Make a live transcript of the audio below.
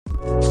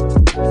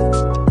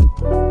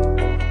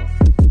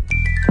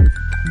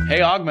Hey,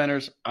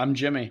 Augmenters, I'm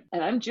Jimmy.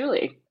 And I'm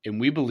Julie. And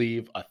we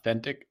believe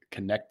authentic,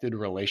 connected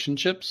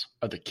relationships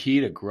are the key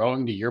to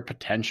growing to your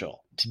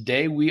potential.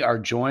 Today, we are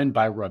joined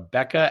by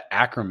Rebecca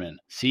Ackerman,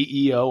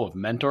 CEO of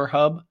Mentor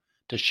Hub,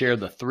 to share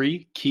the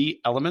 3 key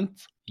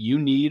elements you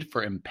need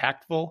for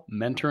impactful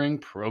mentoring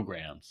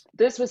programs.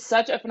 This was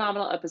such a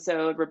phenomenal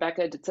episode.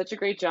 Rebecca did such a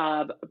great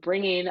job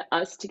bringing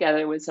us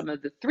together with some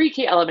of the 3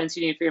 key elements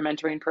you need for your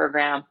mentoring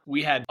program.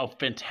 We had a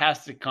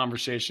fantastic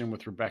conversation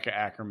with Rebecca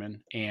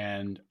Ackerman,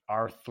 and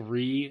our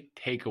 3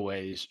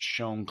 takeaways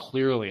shone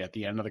clearly at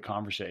the end of the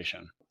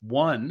conversation.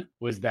 One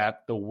was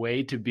that the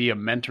way to be a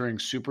mentoring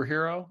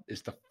superhero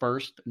is to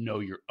first know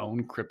your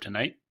own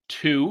kryptonite.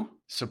 2,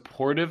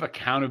 supportive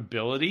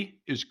accountability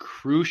is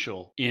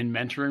crucial in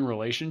mentoring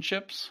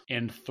relationships.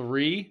 And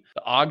 3,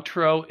 the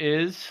Ogtro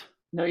is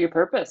know your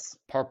purpose.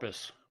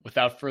 Purpose.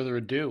 Without further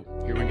ado,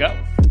 here we go.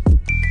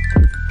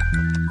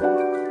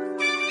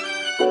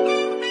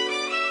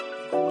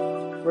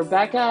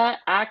 Rebecca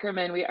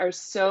Ackerman, we are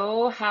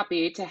so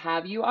happy to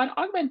have you on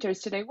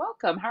Augmenters today.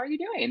 Welcome. How are you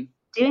doing?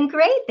 Doing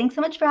great. Thanks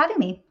so much for having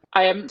me.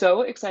 I am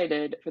so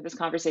excited for this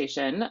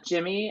conversation.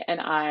 Jimmy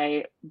and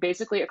I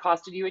basically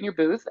accosted you in your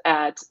booth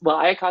I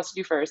accosted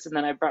you first, and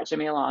then I brought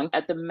Jimmy along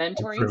at the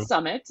Mentoring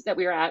Summit that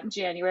we were at in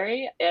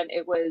January. And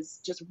it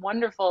was just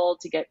wonderful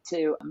to get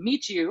to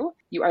meet you.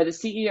 You are the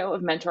CEO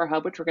of Mentor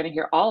Hub, which we're going to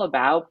hear all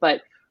about.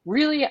 But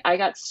really, I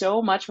got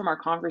so much from our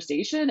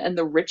conversation and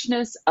the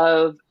richness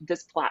of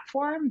this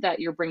platform that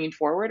you're bringing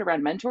forward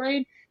around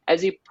mentoring.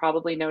 As you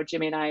probably know,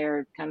 Jimmy and I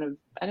are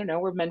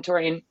we're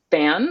mentoring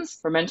fans,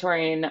 we're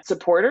mentoring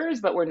supporters,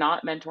 but we're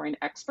not mentoring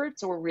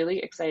experts. So we're really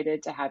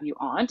excited to have you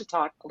on to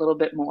talk a little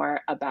bit more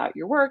about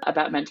your work,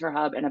 about Mentor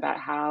Hub, and about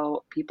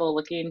how people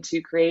looking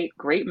to create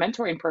great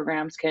mentoring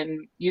programs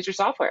can use your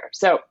software.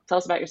 So tell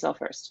us about yourself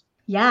first.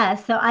 Yeah,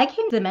 so I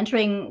came to the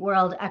mentoring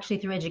world actually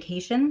through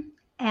education.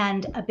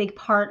 And a big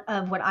part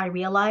of what I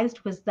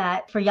realized was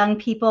that for young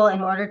people,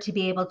 in order to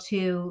be able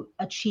to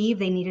achieve,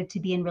 they needed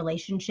to be in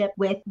relationship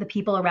with the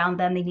people around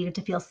them. They needed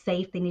to feel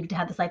safe. They needed to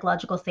have the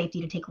psychological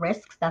safety to take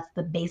risks. That's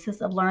the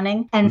basis of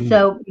learning. And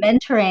so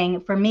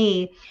mentoring for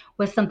me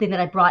was something that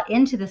I brought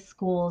into the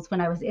schools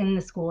when I was in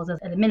the schools as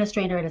an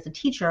administrator and as a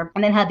teacher,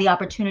 and then had the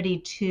opportunity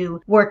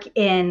to work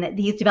in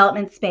the youth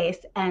development space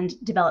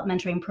and develop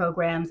mentoring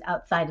programs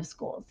outside of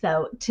schools.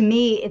 So to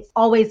me,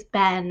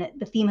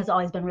 the theme has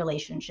always been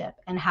relationship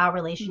and how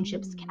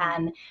relationships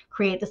can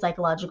create the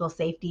psychological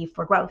safety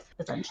for growth,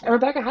 essentially. And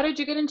Rebecca, how did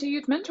you get into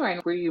youth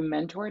mentoring? Were you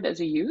mentored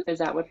as a youth? Is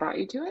that what brought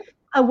you to it?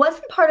 I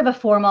wasn't part of a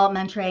formal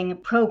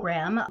mentoring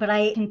program, but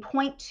I can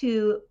point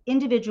to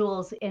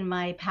individuals in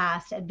my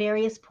past at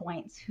various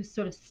points who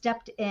sort of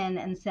stepped in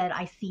and said,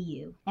 I see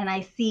you, and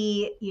I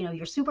see,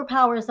 your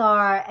superpowers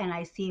are, and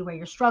I see where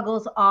your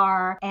struggles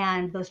are,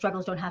 and those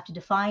struggles don't have to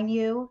define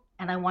you.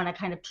 And I want to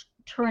kind of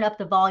turn up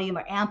the volume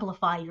or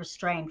amplify your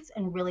strengths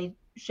and really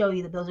show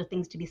you that those are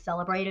things to be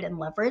celebrated and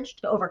leveraged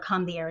to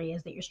overcome the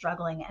areas that you're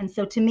struggling. And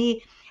so to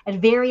me, at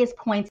various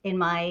points in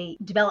my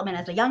development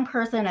as a young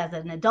person, as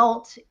an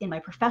adult, in my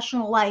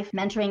professional life,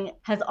 mentoring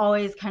has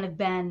always kind of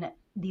been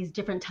these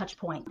different touch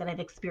points that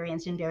I've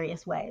experienced in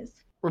various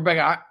ways.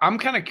 Rebecca, I'm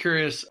kind of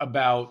curious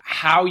about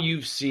how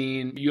you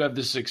have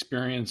this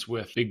experience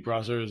with Big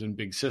Brothers and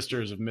Big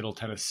Sisters of Middle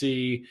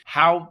Tennessee,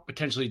 how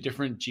potentially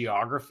different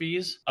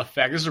geographies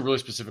affect, this is a really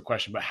specific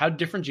question, but how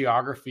different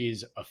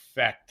geographies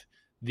affect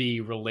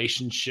the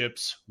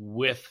relationships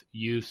with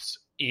youths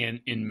in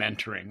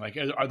mentoring? Like,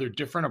 are there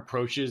different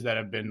approaches that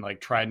have been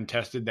like tried and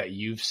tested that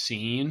you've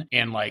seen?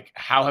 And like,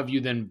 how have you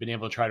then been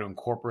able to try to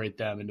incorporate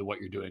them into what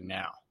you're doing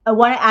now? I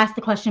want to ask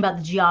the question about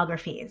the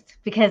geographies,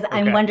 because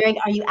I'm wondering,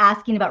 are you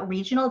asking about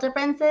regional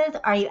differences?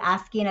 Are you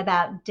asking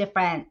about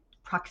different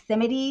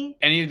proximity?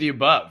 Any of the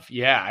above.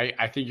 Yeah,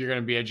 I think you're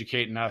going to be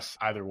educating us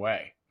either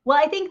way. Well,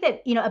 I think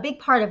that, a big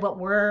part of what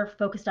we're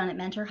focused on at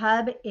Mentor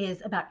Hub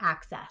is about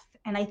access.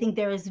 And I think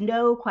there is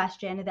no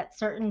question that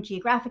certain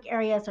geographic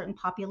areas, certain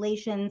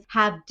populations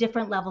have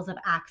different levels of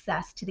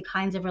access to the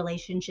kinds of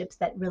relationships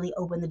that really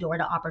open the door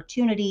to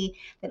opportunity,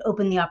 that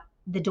open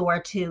the door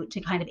to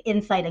kind of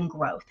insight and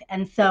growth.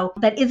 And so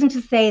that isn't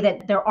to say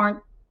that there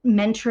aren't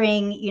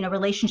mentoring,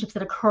 relationships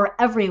that occur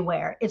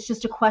everywhere. It's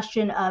just a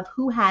question of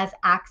who has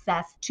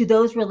access to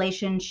those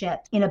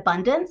relationships in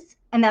abundance.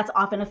 And that's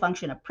often a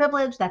function of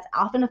privilege. That's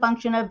often a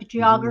function of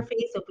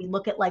geography. So if we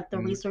look at like the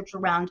research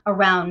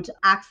around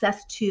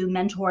access to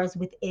mentors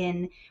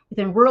within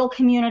rural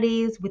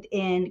communities,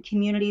 within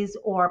communities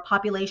or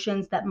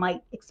populations that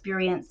might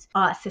experience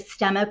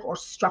systemic or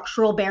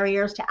structural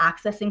barriers to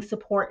accessing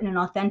support in an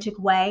authentic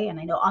way. And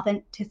I know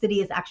authenticity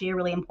is actually a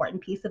really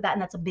important piece of that.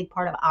 And that's a big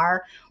part of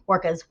our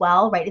work as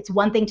well, right? It's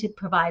one thing to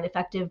provide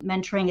effective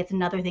mentoring. It's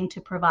another thing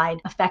to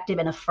provide effective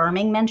and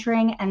affirming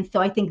mentoring. And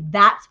so I think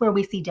that's where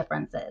we see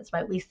differences,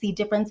 right? We see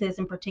differences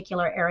in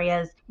particular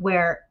areas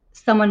where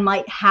someone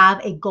might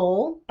have a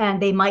goal and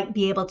they might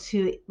be able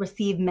to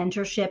receive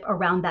mentorship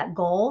around that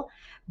goal.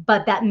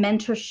 but that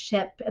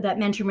mentorship, that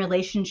mentoring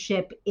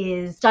relationship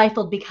is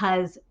stifled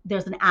because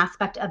there's an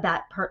aspect of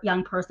that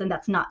young person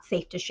that's not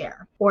safe to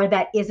share, or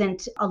that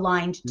isn't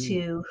aligned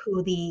to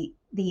who the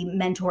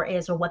mentor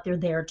is or what they're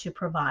there to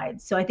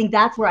provide. So I think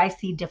that's where I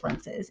see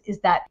differences, is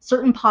that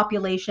certain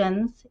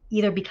populations,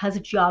 either because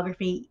of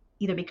geography,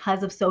 either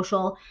because of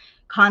social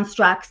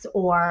constructs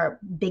or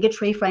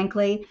bigotry,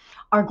 frankly,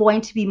 are going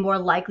to be more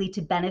likely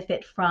to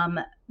benefit from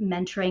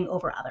mentoring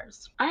over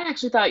others. I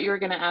actually thought you were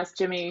going to ask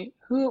Jimmy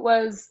who it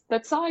was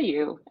that saw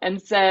you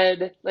and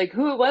said, like,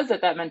 who it was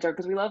that mentor,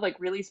 because we love like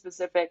really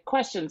specific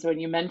questions. So when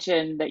you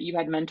mentioned that you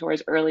had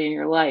mentors early in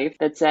your life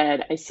that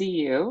said, I see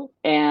you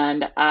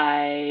and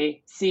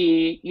I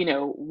see,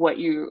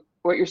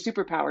 what your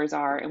superpowers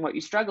are and what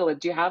you struggle with.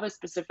 Do you have a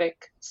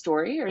specific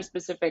story or a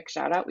specific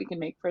shout out we can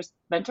make for a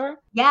mentor?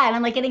 Yeah, and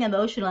I'm like getting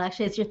emotional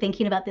actually as you're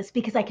thinking about this,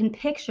 because I can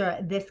picture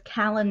this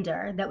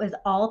calendar that was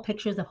all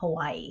pictures of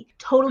Hawaii,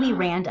 totally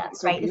random,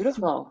 so right?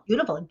 Beautiful.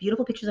 Beautiful,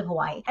 beautiful pictures of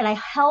Hawaii. And I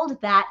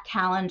held that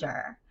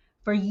calendar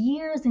for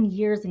years and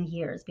years and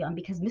years beyond,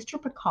 because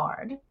Mr.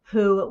 Picard,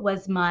 who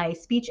was my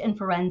speech and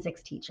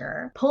forensics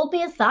teacher, pulled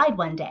me aside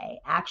one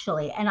day,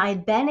 actually. And I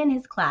had been in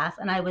his class,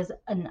 and I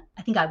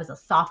think I was a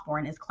sophomore,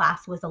 and his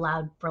class was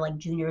allowed for like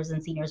juniors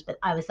and seniors, but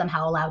I was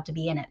somehow allowed to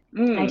be in it.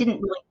 And I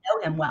didn't really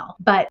know him well,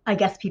 but I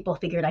guess people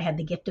figured I had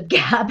the gift of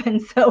gab.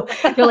 And so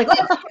they're like,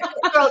 let's put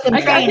this girl in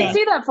training. I can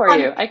see that for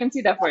you. I can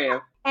see that for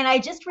you. And I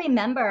just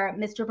remember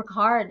Mr.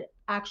 Picard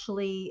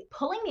actually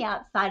pulling me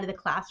outside of the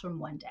classroom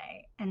one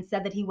day and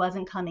said that he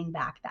wasn't coming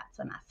back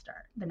the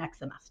next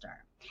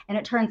semester. And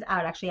it turns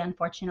out, actually,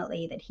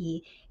 unfortunately, that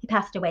he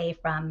passed away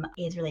from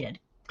AIDS-related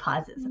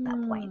causes at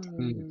that point.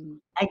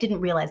 I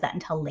didn't realize that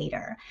until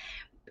later.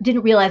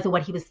 Didn't realize that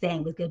what he was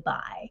saying was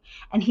goodbye.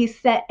 And he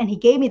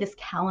gave me this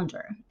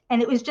calendar.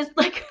 And it was just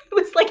like, it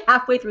was like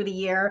halfway through the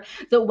year.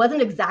 So it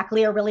wasn't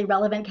exactly a really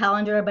relevant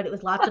calendar, but it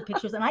was lots of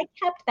pictures. And I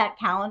kept that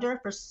calendar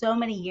for so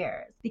many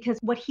years, because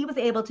what he was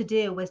able to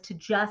do was to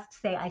just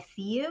say, I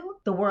see you.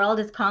 The world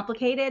is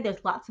complicated.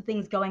 There's lots of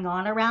things going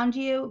on around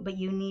you, but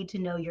you need to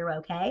know you're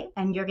okay.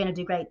 And you're going to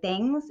do great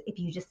things if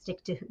you just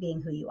stick to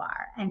being who you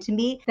are. And to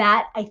me,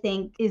 that I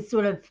think is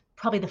sort of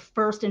probably the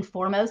first and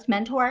foremost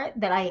mentor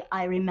that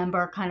I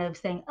remember kind of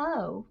saying,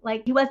 oh,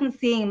 like he wasn't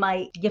seeing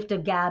my gift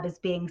of gab as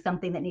being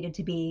something that needed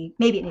to be,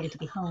 maybe it needed to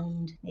be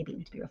honed, maybe it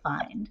needed to be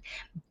refined,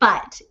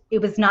 but it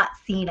was not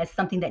seen as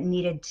something that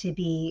needed to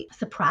be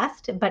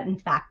suppressed, but in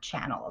fact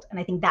channeled. And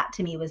I think that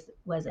to me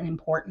was an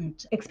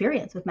important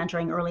experience with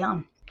mentoring early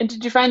on. And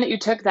did you find that you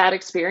took that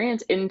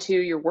experience into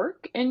your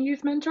work in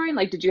youth mentoring?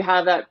 Like, did you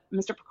have that,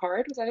 Mr.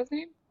 Picard, was that his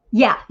name?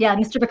 Yeah,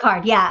 Mr.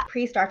 Picard. Yeah,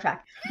 pre-Star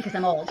Trek, because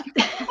I'm old.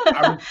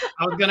 I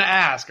was gonna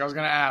ask,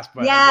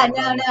 but yeah,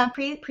 no,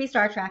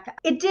 pre-Star Trek.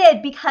 It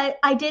did, because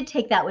I did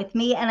take that with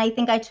me, and I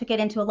think I took it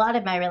into a lot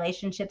of my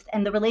relationships.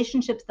 And the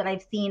relationships that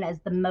I've seen as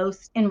the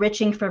most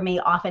enriching for me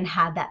often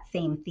had that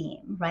same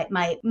theme, right?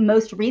 My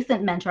most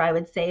recent mentor, I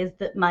would say, is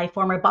that my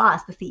former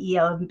boss, the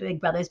CEO of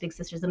Big Brothers Big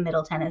Sisters of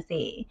Middle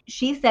Tennessee.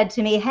 She said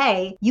to me,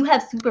 "Hey, you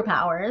have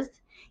superpowers.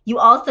 You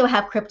also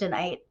have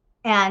kryptonite,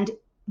 and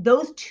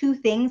those two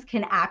things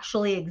can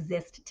actually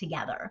exist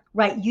together,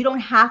 right? You don't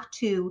have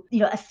to,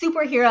 a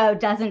superhero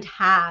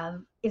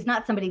is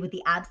not somebody with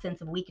the absence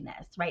of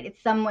weakness, right?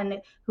 It's someone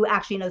who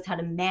actually knows how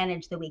to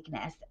manage the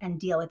weakness and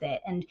deal with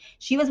it." And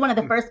she was one of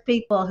the first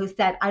people who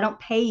said, I don't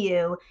pay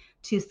you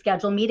to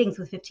schedule meetings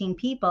with 15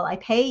 people. I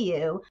pay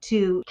you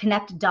to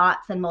connect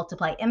dots and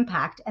multiply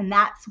impact. And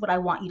that's what I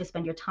want you to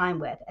spend your time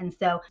with. And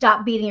so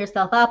stop beating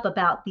yourself up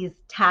about these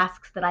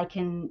tasks that I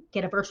can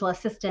get a virtual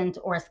assistant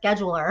or a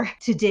scheduler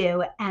to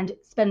do, and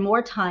spend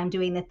more time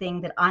doing the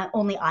thing that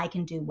only I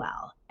can do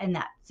well in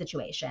that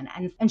situation.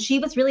 And she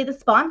was really the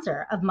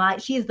sponsor of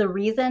she is the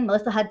reason,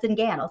 Melissa Hudson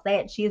Gann, I'll say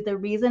it, she is the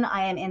reason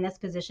I am in this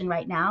position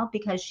right now,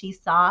 because she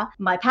saw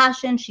my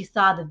passion, she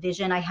saw the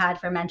vision I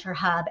had for Mentor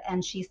Hub,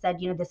 and she said,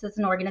 this is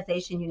an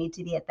organization you need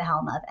to be at the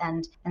helm of.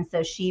 And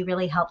so she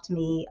really helped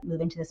me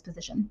move into this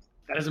position.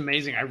 That is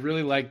amazing. I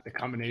really like the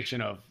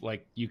combination of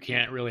like, you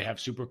can't really have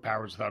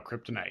superpowers without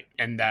kryptonite,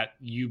 and that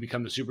you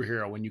become the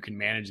superhero when you can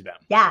manage them.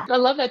 Yeah. I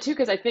love that too,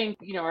 because I think,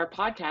 our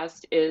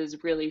podcast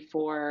is really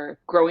for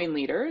growing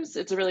leaders.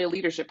 It's really a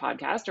leadership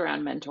podcast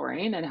around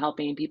mentoring and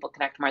helping people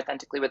connect more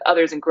authentically with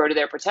others and grow to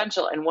their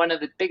potential. And one of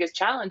the biggest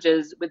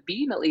challenges with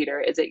being a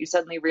leader is that you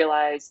suddenly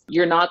realize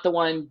you're not the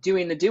one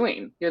doing the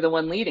doing, you're the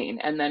one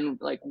leading. And then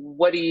like,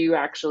 what do you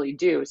actually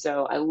do?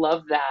 So I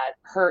love that,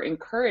 her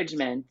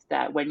encouragement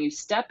that when you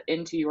step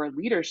into your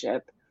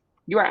leadership,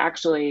 you are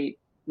actually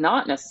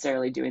not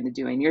necessarily doing the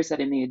doing, you're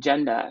setting the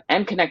agenda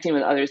and connecting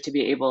with others to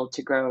be able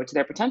to grow to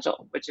their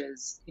potential, which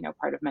is,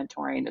 part of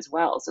mentoring as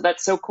well. So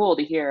that's so cool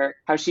to hear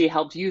how she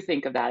helped you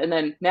think of that. And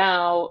then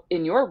now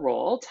in your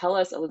role, tell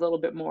us a little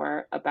bit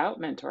more about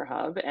Mentor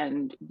Hub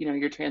and,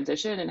 your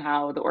transition and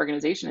how the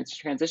organization is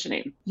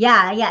transitioning.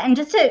 Yeah. And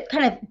just to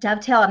kind of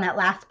dovetail on that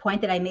last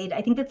point that I made,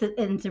 I think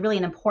it's really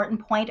an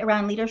important point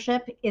around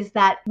leadership, is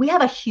that we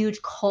have a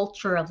huge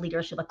culture of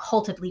leadership, a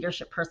cult of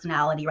leadership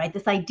personality, right?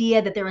 This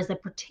idea that there is a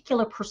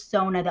particular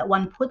persona that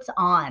one puts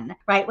on,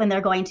 right, when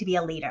they're going to be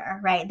a leader,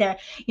 right? They're,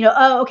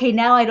 oh, okay,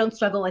 now I don't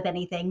struggle with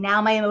anything.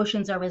 Now my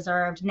emotions are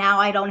reserved. Now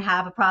I don't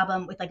have a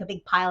problem with like a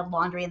big pile of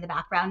laundry in the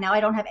background. Now I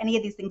don't have any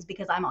of these things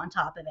because I'm on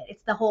top of it.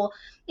 It's the whole,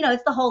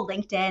 it's the whole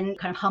LinkedIn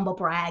kind of humble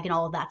brag and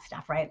all of that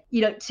stuff, right?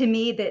 To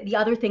me, the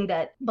other thing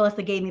that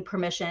Melissa gave me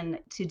permission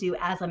to do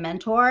as a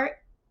mentor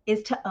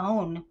is to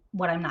own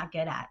what I'm not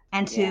good at,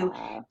 and to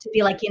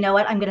be like, you know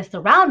what, I'm going to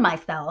surround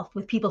myself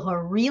with people who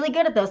are really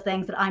good at those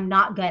things that I'm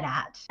not good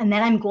at. And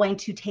then I'm going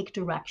to take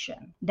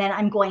direction. Then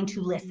I'm going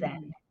to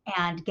listen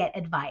and get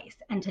advice,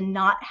 and to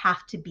not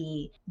have to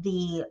be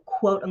the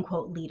quote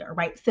unquote leader,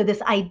 right? So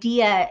this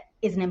idea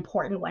is an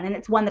important one, and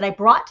it's one that I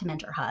brought to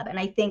Mentor Hub. And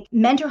I think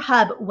Mentor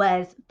Hub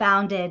was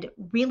founded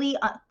really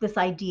on this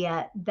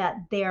idea that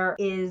there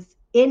is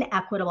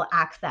inequitable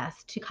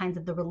access to kinds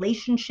of the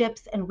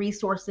relationships and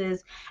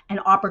resources and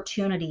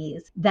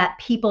opportunities that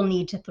people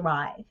need to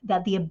thrive,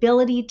 that the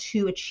ability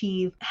to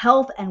achieve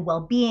health and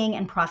well-being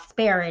and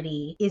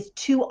prosperity is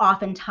too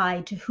often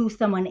tied to who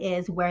someone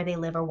is, where they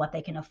live, or what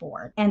they can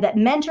afford. And that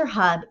Mentor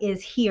Hub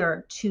is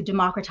here to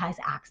democratize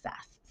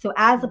access. So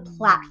as a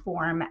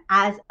platform,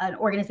 as an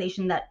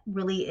organization that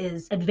really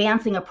is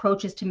advancing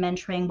approaches to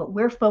mentoring, what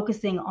we're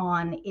focusing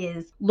on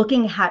is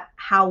looking at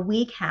how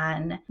we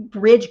can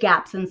bridge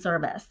gaps in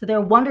service. So there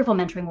are wonderful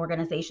mentoring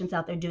organizations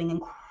out there doing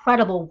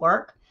incredible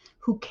work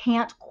who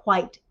can't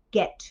quite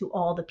get to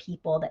all the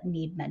people that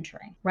need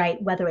mentoring,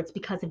 right? Whether it's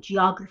because of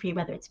geography,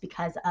 whether it's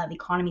because of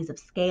economies of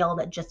scale,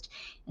 that just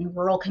in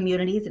rural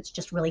communities, it's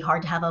just really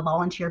hard to have a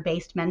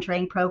volunteer-based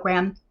mentoring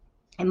program.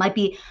 It might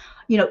be,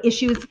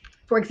 issues,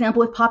 for example,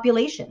 with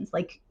populations.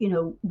 Like,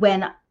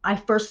 when I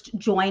first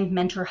joined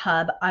Mentor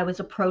Hub, I was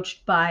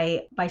approached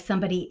by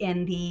somebody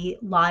in the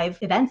live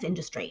events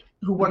industry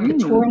who worked with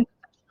touring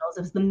professionals.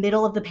 It was the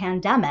middle of the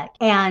pandemic.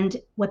 And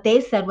what they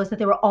said was that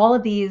there were all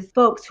of these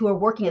folks who are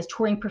working as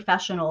touring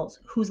professionals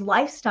whose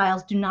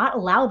lifestyles do not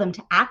allow them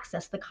to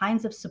access the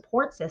kinds of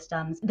support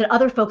systems that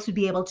other folks would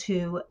be able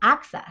to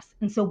access.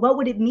 And so what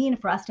would it mean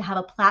for us to have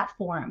a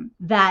platform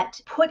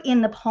that put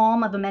in the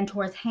palm of a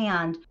mentor's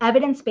hand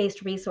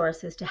evidence-based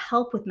resources to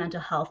help with mental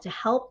health, to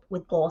help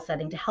with goal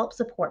setting, to help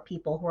support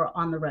people who are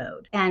on the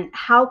road? And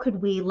how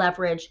could we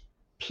leverage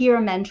peer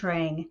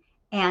mentoring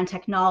and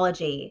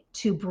technology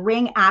to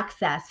bring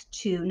access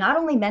to not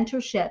only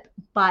mentorship,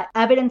 but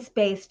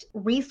evidence-based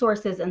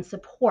resources and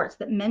supports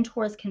that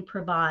mentors can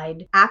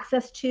provide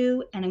access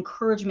to and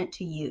encouragement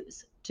to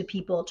use to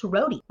people, to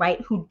roadies, right,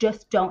 who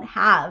just don't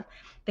have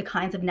the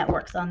kinds of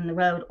networks on the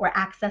road or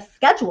access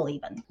schedule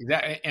even.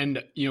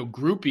 And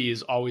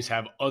groupies always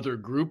have other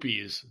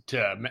groupies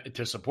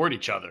to support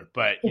each other,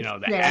 but it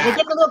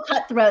gets a little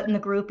cutthroat in the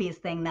groupies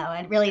thing, though.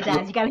 It really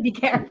does. You got to be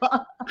careful.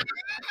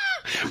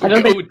 I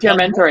don't think you're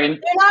mentoring.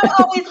 They're not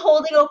always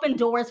holding open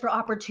doors for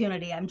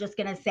opportunity. I'm just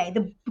going to say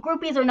the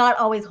groupies are not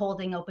always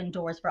holding open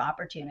doors for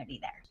opportunity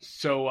there.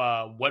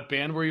 So what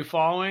band were you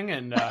following,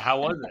 and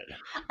how was it?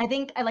 I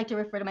think I like to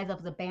refer to myself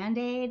as a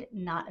Band-Aid,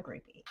 not a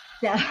groupie.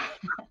 So.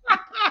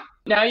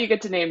 Now you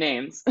get to name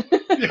names.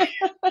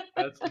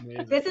 That's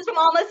amazing. This is from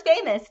Almost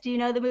Famous. Do you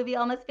know the movie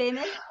Almost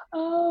Famous?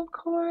 Oh, of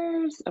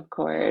course. Of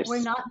course.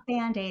 We're not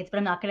Band-Aids, but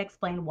I'm not going to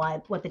explain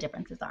what the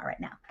differences are right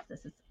now.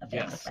 This is a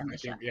family-friendly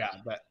show. Yeah,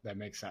 that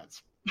makes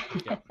sense.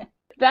 Yeah.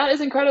 That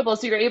is incredible.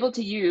 So you're able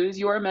to use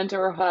your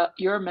Mentor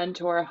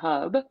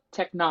Hub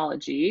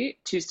technology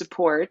to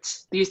support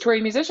these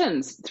touring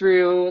musicians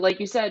through, like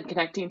you said,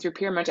 connecting through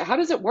peer mentor. How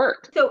does it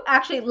work? So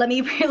actually, let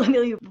me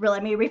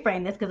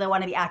reframe this because I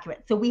want to be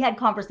accurate. So we had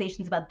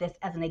conversations about this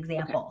as an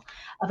example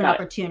of an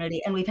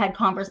opportunity, and we've had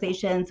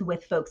conversations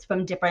with folks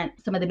from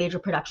some of the major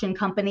production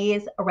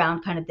companies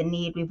around kind of the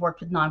need. We've worked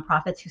with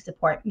nonprofits who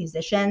support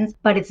musicians,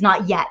 but it's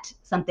not yet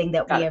something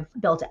that we have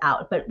built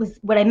out. But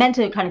what I meant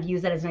to kind of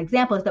use that as an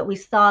example is that we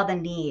saw the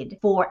need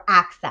for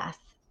access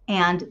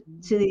and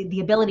to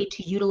the ability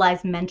to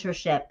utilize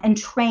mentorship and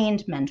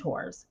trained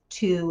mentors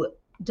to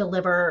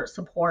deliver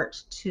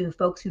support to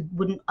folks who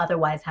wouldn't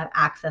otherwise have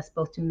access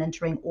both to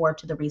mentoring or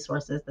to the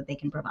resources that they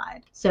can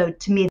provide. So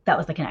to me, that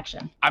was the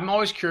connection. I'm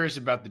always curious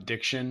about the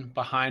diction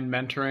behind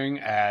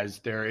mentoring, as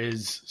there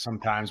is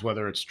sometimes,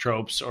 whether it's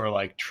tropes or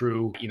like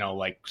true,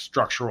 like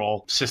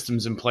structural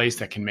systems in place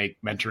that can make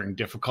mentoring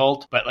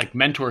difficult. But like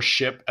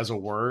mentorship as a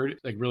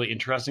word, like really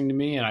interesting to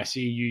me. And I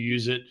see you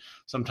use it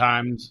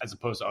sometimes as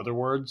opposed to other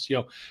words.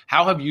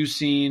 How have you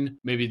seen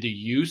maybe the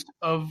use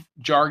of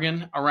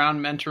jargon around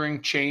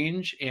mentoring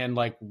change? And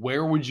like,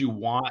 where would you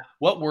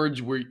what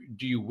words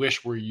do you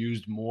wish were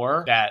used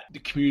more that the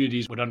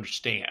communities would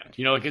understand?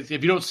 Like if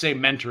you don't say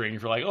mentoring,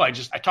 if you're like,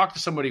 I talk to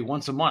somebody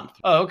once a month.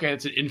 Oh, okay.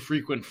 It's an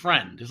infrequent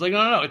friend. It's like,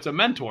 no, it's a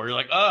mentor. You're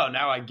like, oh,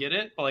 now I get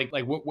it. But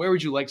like where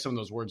would you like some of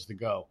those words to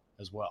go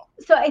as well?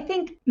 So I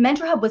think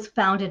Mentor Hub was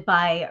founded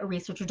by a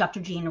researcher,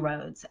 Dr. Jean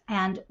Rhodes.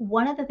 And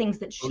one of the things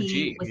that So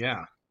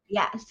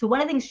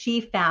one of the things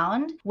she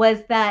found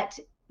was that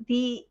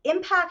the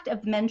impact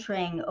of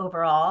mentoring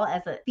overall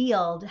as a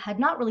field had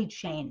not really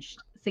changed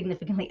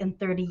significantly in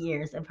 30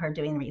 years of her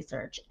doing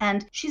research.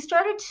 And she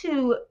started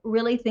to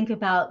really think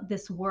about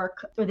this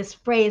work, or this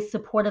phrase,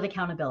 supportive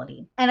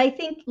accountability. And I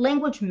think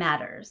language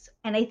matters.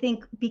 And I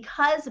think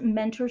because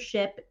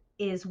mentorship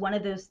is one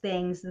of those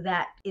things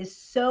that is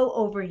so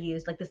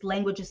overused, like this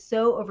language is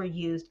so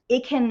overused,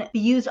 it can be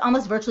used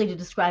almost virtually to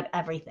describe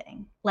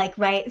everything. Like,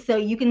 right? So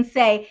you can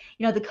say,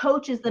 the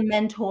coach is the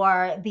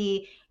mentor,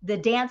 the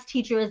dance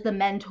teacher is the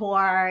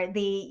mentor,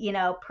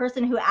 the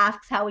person who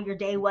asks how your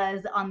day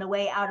was on the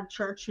way out of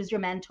church who's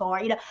your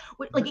mentor.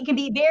 Like, it can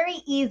be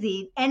very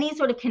easy, any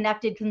sort of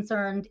connected,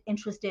 concerned,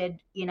 interested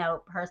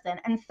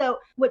person. And so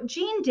what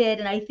Jean did,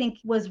 and I think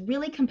was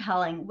really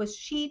compelling, was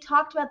she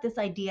talked about this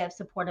idea of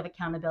supportive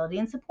accountability.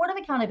 And supportive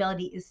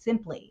accountability is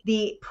simply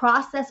the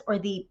process or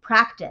the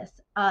practice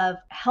of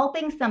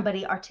helping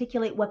somebody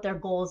articulate what their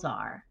goals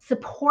are,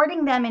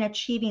 supporting them in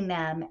achieving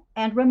them,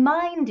 and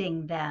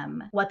reminding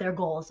them what their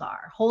goals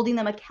are, holding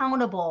them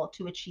accountable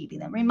to achieving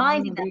them,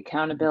 reminding them.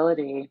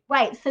 Accountability.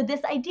 Right. So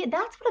this idea,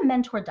 that's what a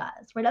mentor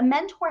does, right? A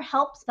mentor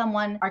helps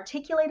someone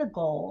articulate a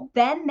goal,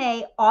 then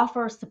they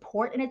offer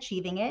support in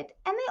achieving it,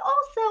 and they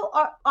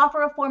also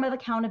offer a form of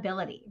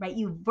accountability, right?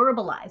 You've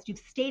verbalized, you've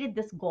stated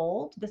this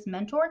goal to this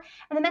mentor,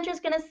 and the mentor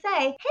is going to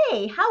say,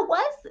 hey, how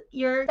was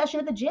your session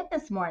at the gym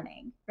this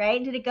morning,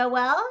 right? Did it go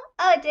well?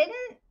 Oh, it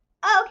didn't?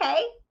 Oh,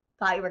 okay.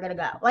 Thought you were going to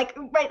go. Like,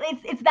 right,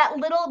 it's that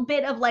little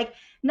bit of like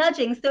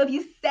nudging. So if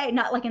you say,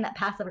 not like in that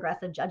passive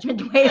aggressive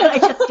judgment way that I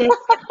just did.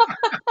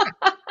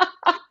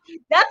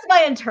 That's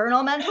my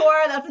internal mentor.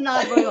 That's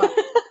not what we want.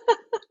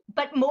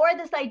 But more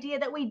this idea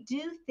that we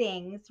do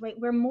things, right?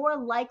 We're more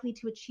likely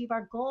to achieve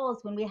our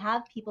goals when we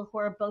have people who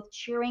are both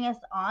cheering us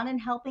on and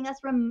helping us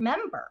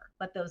remember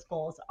what those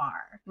goals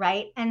are,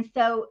 right? And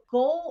so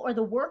goal, or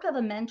the work of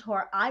a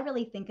mentor, I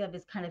really think of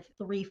as kind of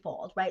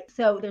threefold, right?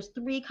 So there's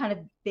three kind of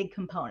big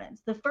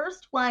components. The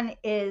first one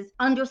is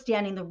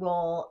understanding the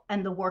role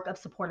and the work of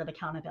supportive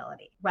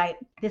accountability, right?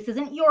 This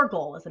isn't your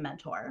goal as a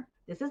mentor.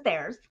 This is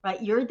theirs,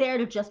 right? You're there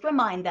to just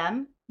remind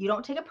them. You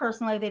don't take it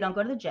personally if they don't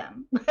go to the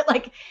gym.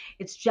 Like,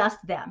 it's just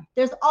them.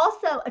 There's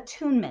also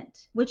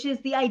attunement, which is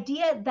the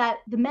idea that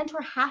the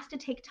mentor has to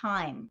take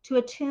time to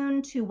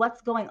attune to what's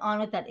going on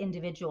with that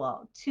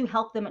individual to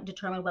help them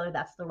determine whether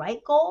that's the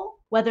right goal,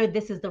 whether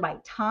this is the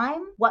right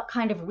time, what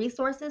kind of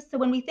resources. So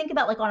when we think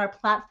about, like, on our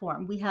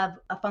platform, we have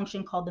a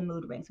function called the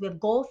mood rings. We have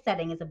goal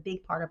setting as a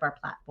big part of our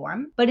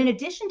platform. But in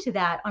addition to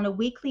that, on a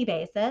weekly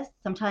basis,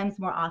 sometimes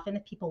more often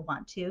if people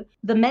want to,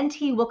 the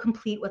mentee will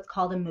complete what's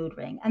called a mood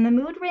ring. And the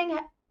mood ring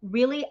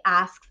really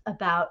asks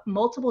about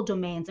multiple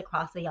domains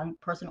across a young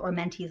person or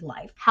mentee's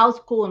life. How's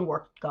school and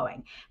work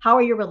going? How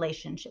are your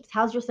relationships?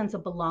 How's your sense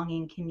of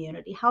belonging and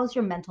community? How's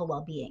your mental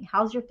well-being?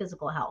 How's your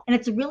physical health? And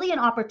it's really an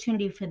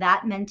opportunity for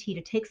that mentee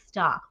to take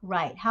stock,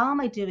 right? How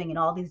am I doing in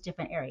all these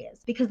different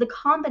areas? Because the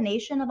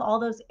combination of all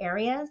those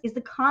areas is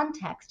the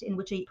context in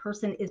which a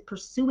person is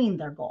pursuing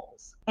their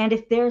goals. And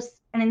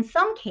in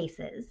some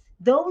cases,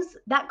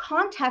 that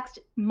context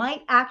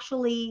might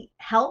actually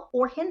help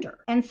or hinder.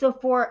 And so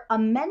for a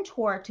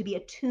mentor to be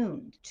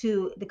attuned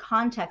to the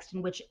context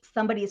in which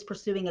somebody is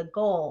pursuing a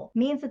goal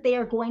means that they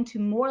are going to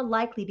more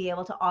likely be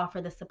able to offer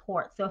the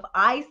support. So if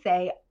I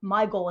say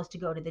my goal is to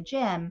go to the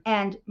gym,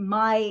 and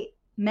my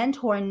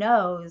mentor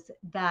knows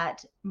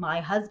that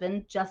my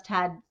husband just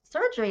had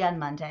surgery on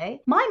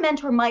Monday, my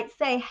mentor might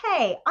say,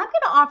 hey, I'm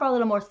going to offer a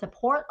little more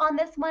support on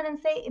this one, and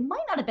say it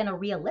might not have been a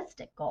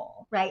realistic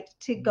goal, right,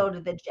 to go to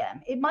the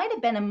gym. It might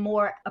have been a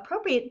more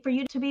appropriate for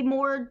you to be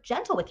more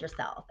gentle with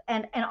yourself.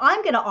 And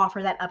I'm going to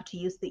offer that up to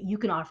you so that you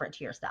can offer it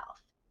to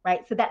yourself.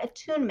 Right. So that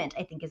attunement,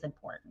 I think, is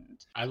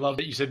important. I love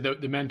that you said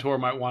the mentor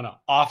might want to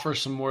offer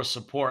some more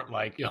support,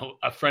 like,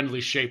 a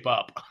friendly shape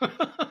up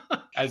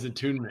as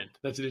attunement.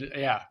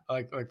 Yeah,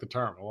 I like the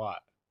term a lot.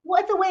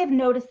 Well, it's a way of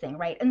noticing,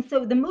 right? And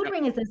so the mood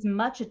ring is as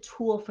much a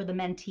tool for the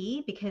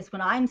mentee, because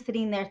when I'm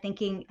sitting there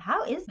thinking,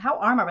 how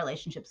are my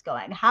relationships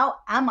going? How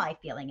am I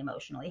feeling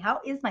emotionally? How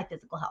is my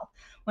physical health?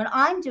 When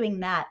I'm doing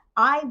that,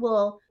 I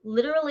will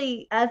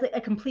literally, as I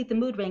complete the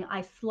mood ring,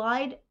 I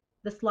slide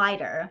the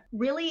slider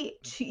really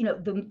to,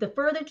 the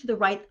further to the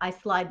right I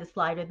slide the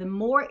slider, the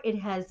more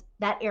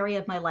that area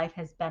of my life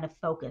has been a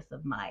focus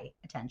of my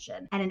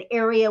attention and an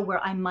area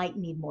where I might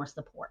need more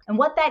support. And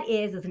what that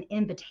is an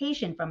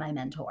invitation from my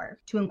mentor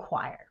to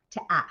inquire,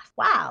 to ask,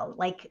 wow,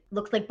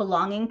 looks like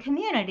belonging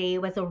community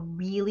was a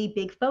really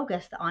big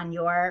focus on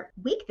your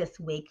week this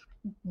week.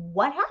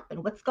 What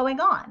happened? What's going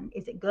on?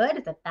 Is it good?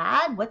 Is it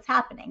bad? What's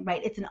happening,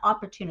 right? It's an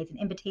opportunity. It's an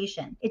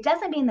invitation. It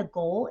doesn't mean the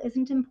goal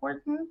isn't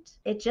important.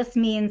 It just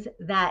means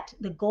that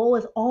the goal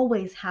is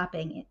always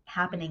happening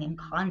in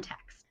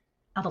context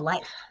of a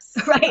life,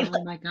 right?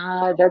 Oh my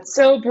God, that's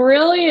so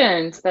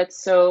brilliant.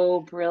 That's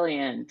so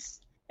brilliant.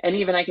 And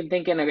even I can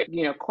think in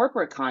a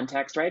corporate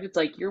context, right? It's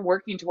like you're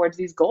working towards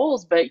these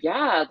goals, but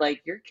yeah,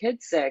 like your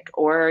kid's sick,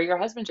 or your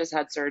husband just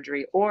had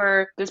surgery,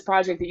 or this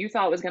project that you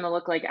thought was going to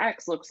look like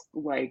X looks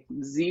like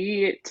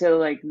Z to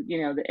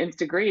the nth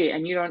degree,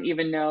 and you don't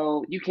even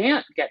know, you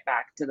can't get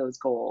back to those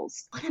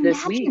goals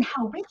this week. Imagine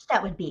how rich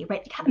that would be,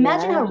 right?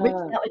 Imagine how rich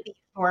that would be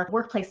for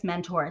workplace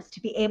mentors to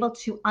be able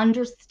to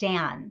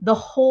understand the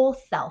whole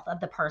self of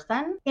the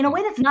person in a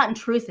way that's not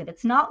intrusive.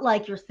 It's not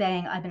like you're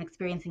saying, I've been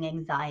experiencing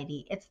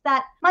anxiety. It's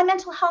that my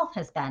mental health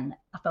has been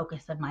a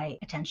focus of my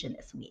attention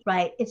this week,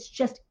 right? It's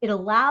just, it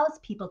allows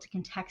people to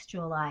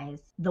contextualize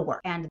the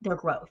work and their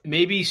growth.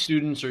 Maybe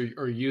students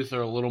or youth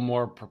are a little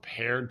more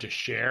prepared to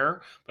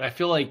share, but I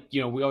feel like,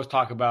 we always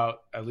talk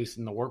about, at least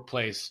in the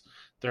workplace,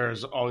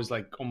 there's always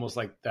like almost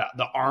like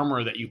the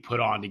armor that you put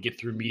on to get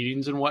through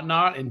meetings and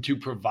whatnot, and to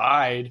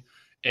provide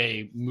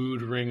a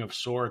mood ring of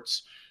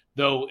sorts.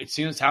 Though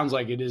sounds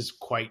like it is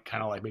quite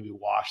kind of like maybe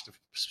washed of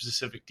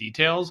specific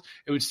details,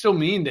 it would still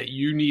mean that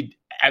you need,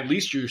 at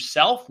least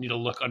yourself, need to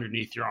look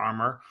underneath your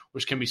armor,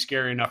 which can be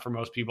scary enough for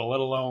most people, let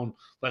alone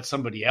let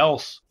somebody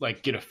else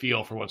like get a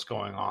feel for what's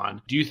going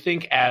on. Do you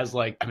think I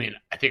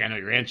think I know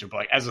your answer, but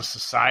like as a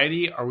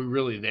society, are we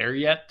really there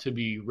yet to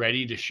be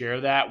ready to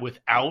share that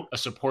without a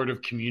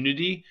supportive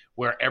community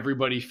where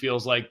everybody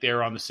feels like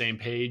they're on the same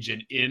page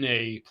and in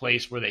a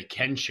place where they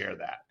can share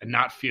that and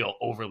not feel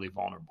overly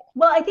vulnerable?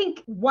 Well, I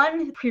think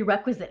one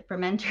prerequisite for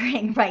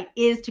mentoring, right,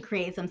 is to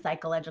create some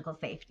psychological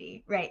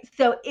safety, right?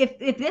 So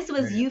if this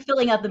was you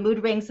filling out the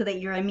mood ring so that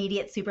your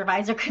immediate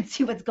supervisor could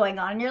see what's going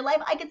on in your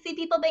life, I could see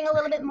people being a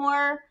little bit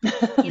more,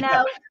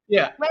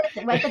 yeah.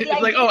 reticent, right? But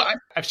it's like,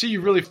 I've seen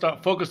you really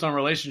focused on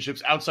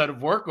relationships outside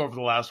of work over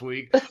the last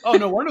week. Oh,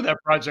 no wonder that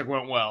project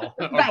went well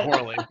or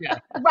poorly. Yeah.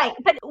 Right.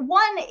 But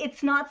one,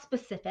 it's not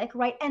specific,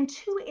 right? And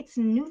two, it's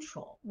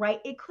neutral, right?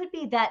 It could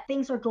be that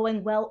things are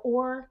going well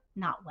or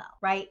not well,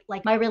 right?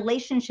 Like my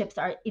relationships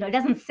are, it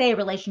doesn't say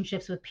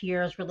relationships with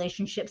peers,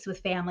 relationships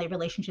with family,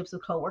 relationships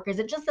with coworkers.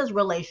 It just says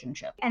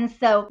relationship. And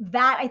so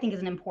that I think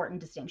is an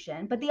important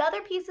distinction. But the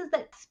other piece is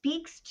that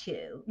speaks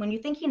to, when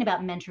you're thinking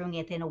about mentoring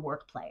within a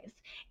workplace,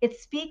 it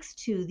speaks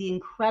to the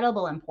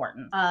incredible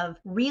importance of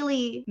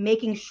really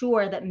making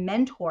sure that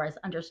mentors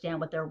understand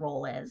what their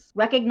role is,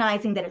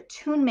 recognizing that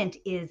attunement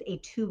is a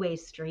two-way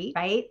street,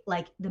 right?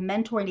 Like the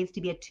mentor needs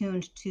to be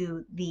attuned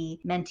to the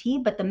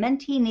mentee, but the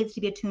mentee needs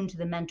to be attuned to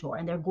the mentor.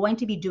 And they're going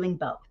to be doing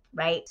both,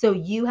 right? So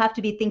you have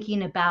to be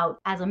thinking about,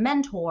 as a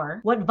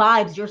mentor, what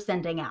vibes you're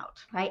sending out,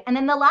 right? And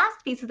then the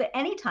last piece is that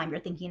anytime you're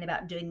thinking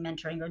about doing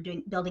mentoring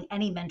or building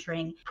any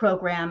mentoring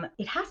program,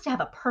 it has to have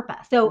a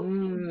purpose. So,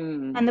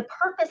 and the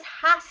purpose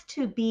has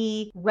to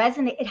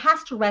resonate. It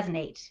has to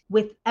resonate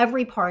with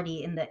every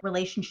party in the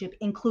relationship,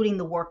 including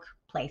the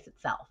workplace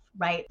itself,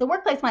 right? The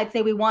workplace might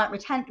say we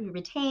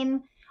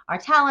retain our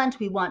talent.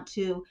 We want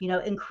to,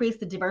 increase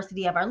the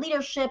diversity of our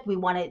leadership.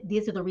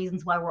 These are the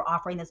reasons why we're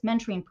offering this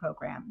mentoring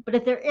program. But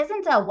if there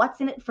isn't a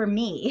what's in it for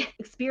me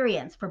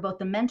experience for both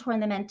the mentor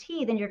and the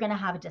mentee, then you're going to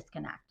have a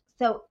disconnect.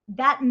 So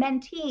that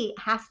mentee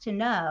has to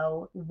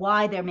know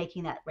why they're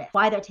making that risk,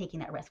 why they're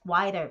taking that risk,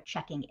 why they're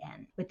checking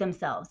in with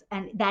themselves,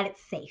 and that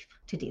it's safe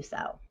to do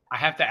so. I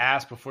have to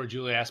ask before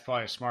Julie asks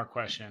probably a smart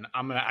question.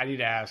 I need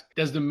to ask,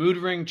 does the mood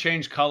ring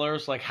change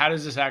colors? Like, how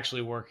does this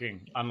actually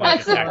working?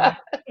 Unlike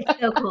it's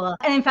so cool.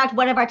 And in fact,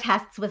 one of our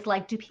tests was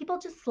like, do people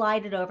just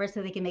slide it over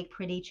so they can make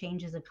pretty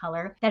changes of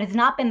color? That has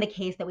not been the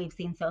case that we've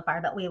seen so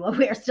far, but we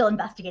are still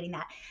investigating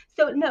that.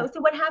 So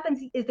what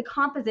happens is the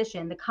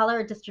composition, the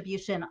color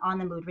distribution on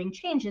the mood ring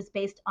changes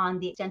based on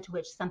the extent to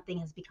which something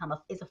has become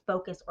is a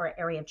focus or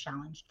area of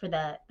challenge for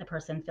the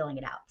person filling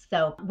it out.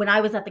 So when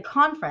I was at the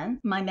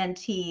conference, my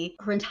mentee,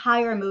 her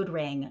entire mood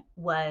ring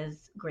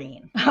was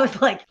green. I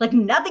was like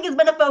nothing has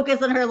been a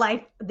focus in her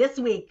life this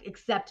week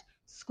except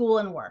school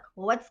and work.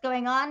 Well, what's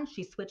going on?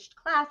 She switched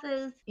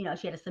classes. She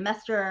had a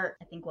semester,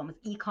 I think one was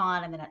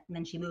econ, and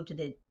then she moved to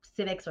the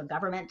civics or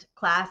government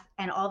class,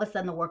 and all of a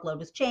sudden the workload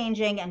was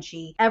changing and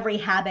every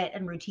habit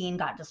and routine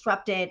got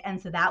disrupted.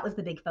 And so that was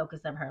the big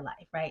focus of her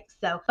life, right?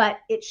 So, but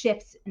it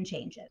shifts and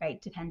changes,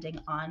 right? Depending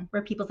on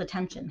where people's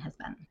attention has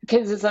been.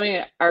 Okay, is it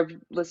something our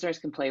listeners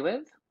can play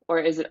with? Or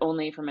is it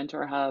only for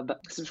Mentor Hub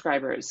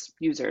subscribers,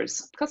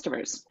 users,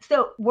 customers?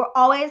 So we're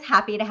always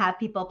happy to have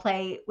people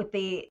play with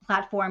the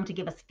platform to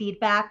give us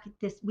feedback.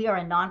 We are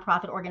a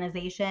nonprofit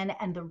organization,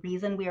 and the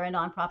reason we are a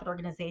nonprofit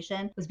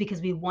organization was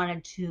because we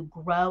wanted to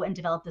grow and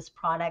develop this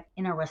product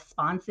in a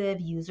responsive,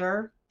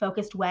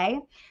 user-focused way.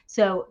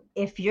 So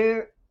if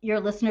your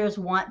listeners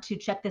want to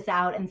check this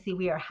out and see,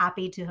 we are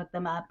happy to hook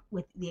them up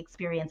with the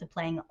experience of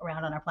playing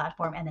around on our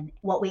platform. And then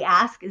what we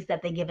ask is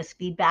that they give us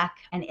feedback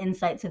and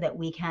insight so that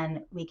we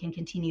can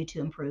continue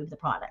to improve the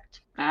product.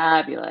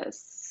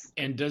 Fabulous.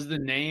 And does the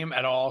name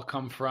at all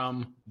come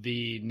from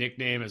the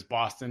nickname as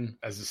Boston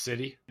as a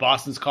city?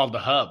 Boston's called the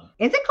Hub.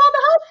 Is it called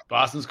the Hub?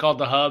 Boston's called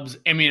the Hubs.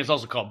 I mean, it's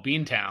also called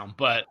Beantown,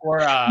 but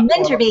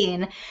Mentor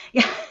Bean.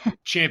 Yeah.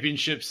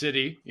 Championship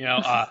City.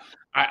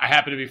 I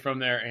happen to be from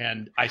there,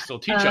 and I still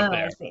teach up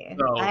there.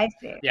 I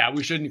see. Yeah,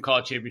 we shouldn't call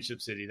it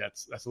Championship City.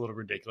 That's a little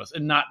ridiculous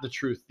and not the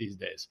truth these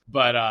days.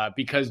 But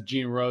because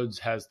Gene Rhodes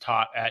has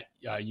taught at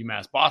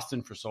UMass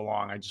Boston for so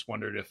long, I just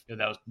wondered if that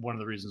was one of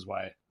the reasons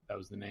why that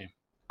was the name.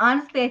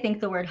 Honestly, I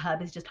think the word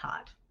hub is just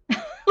hot.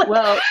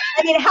 Well,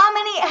 I mean,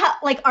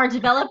 our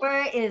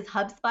developer is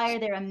HubSpire.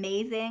 They're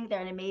amazing.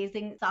 They're an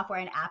amazing software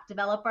and app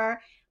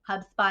developer.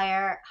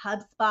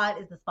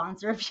 HubSpot is the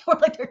sponsor of your,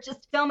 like, there's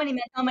just so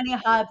many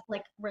hubs,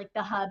 like we're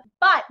the hub.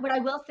 But what I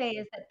will say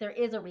is that there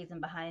is a reason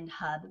behind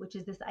hub, which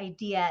is this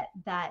idea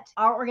that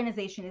our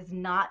organization is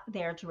not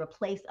there to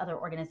replace other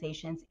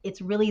organizations.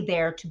 It's really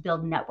there to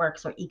build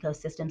networks or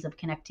ecosystems of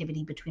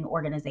connectivity between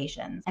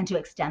organizations and to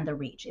extend the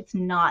reach. It's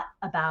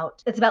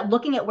about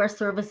looking at where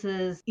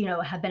services,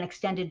 have been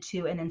extended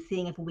to, and then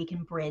seeing if we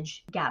can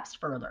bridge gaps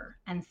further.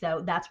 And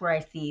so that's where I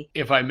see.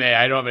 If I may,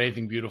 I don't have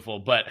anything beautiful,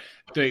 but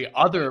the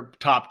other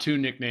top two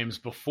nicknames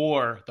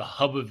before the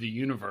hub of the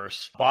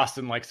universe,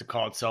 Boston likes to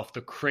call itself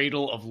the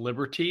cradle of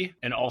liberty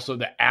and also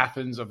the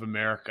Athens of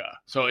America.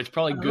 So it's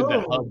probably good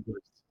that hub.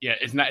 Yeah,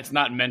 it's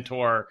not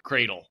mentor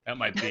cradle. That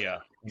might be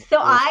a. So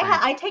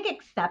I take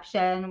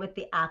exception with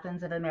the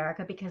Athens of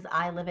America because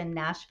I live in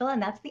Nashville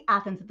and that's the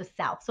Athens of the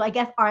South. So I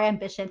guess our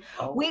ambition,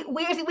 we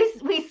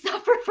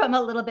suffer from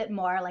a little bit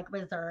more like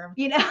reserve,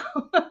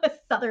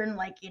 Southern,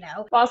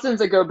 Boston's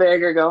a go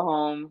big or go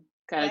home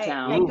kind of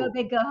town. Yeah, go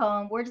big, go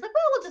home. We're just like,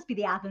 well, we'll just be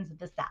the Athens of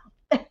the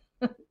South.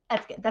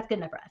 That's good. That's good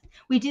enough for us.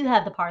 We do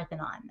have the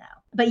Parthenon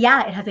though. But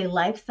yeah, it has a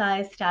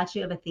life-size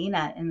statue of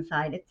Athena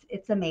inside.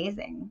 It's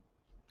amazing.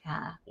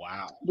 Yeah.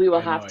 Wow. We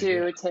will have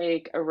to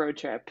take a road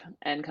trip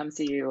and come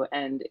see you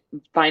and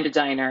find a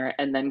diner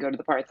and then go to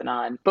the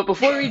Parthenon. But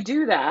before we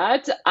do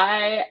that,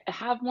 I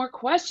have more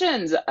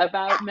questions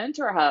about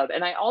Mentor Hub.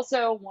 And I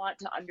also want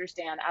to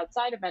understand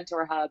outside of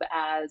Mentor Hub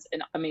as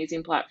an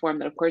amazing platform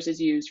that of course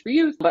is used for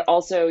youth, but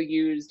also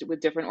used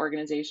with different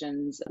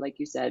organizations, like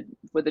you said,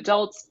 with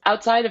adults.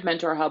 Outside of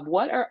Mentor Hub,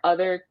 what are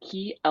other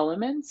key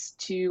elements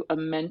to a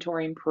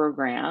mentoring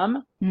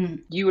program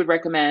you would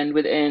recommend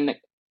within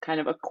kind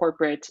of a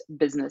corporate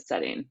business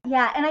setting?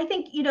 Yeah. And I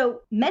think,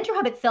 Mentor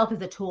Hub itself is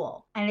a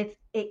tool, and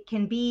it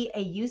can be a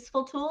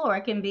useful tool or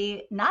it can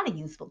be not a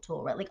useful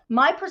tool, right? Like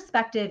my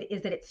perspective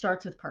is that it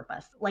starts with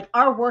purpose. Like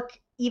our work,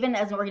 even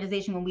as an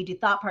organization, when we do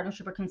thought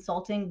partnership or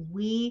consulting,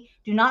 we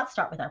do not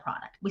start with our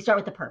product. We start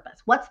with the purpose.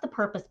 What's the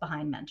purpose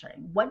behind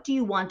mentoring? What do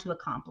you want to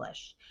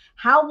accomplish?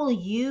 How will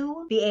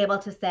you be able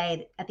to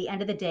say at the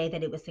end of the day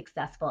that it was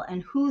successful,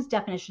 and whose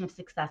definition of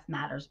success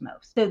matters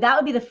most? So that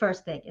would be the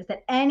first thing, is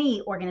that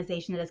any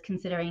organization that is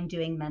considering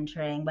doing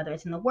mentoring, whether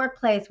it's in the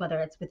workplace, whether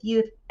it's with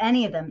youth,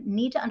 any of them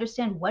need to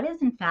understand what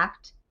is in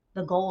fact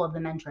the goal of the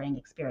mentoring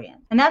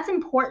experience. And that's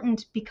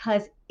important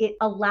because it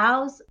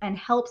allows and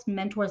helps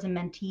mentors and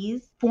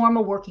mentees form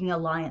a working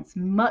alliance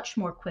much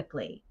more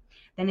quickly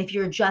than if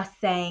you're just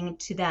saying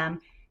to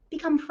them,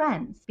 become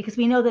friends, because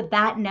we know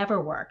that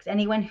never works.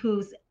 Anyone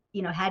who's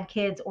had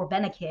kids or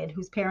been a kid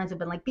whose parents have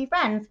been like, be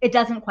friends, it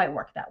doesn't quite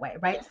work that way,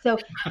 right? So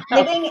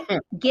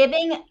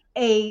giving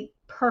a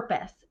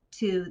purpose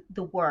to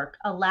the work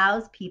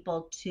allows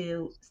people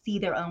to see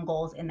their own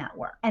goals in that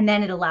work. And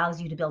then it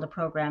allows you to build a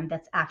program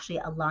that's actually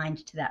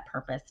aligned to that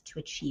purpose to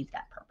achieve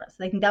that purpose.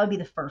 So I think that would be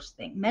the first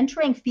thing.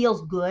 Mentoring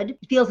feels good.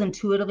 It feels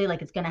intuitively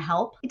like it's going to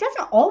help. It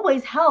doesn't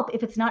always help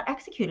if it's not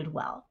executed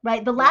well,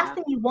 right? The last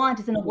thing you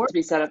want is in a work to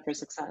be set up for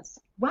success.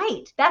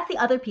 Right. That's the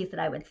other piece that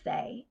I would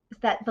say, is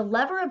that the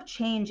lever of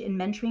change in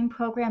mentoring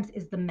programs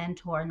is the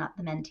mentor, not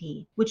the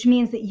mentee, which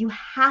means that you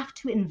have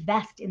to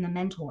invest in the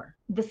mentor.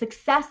 The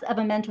success of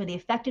a mentor, the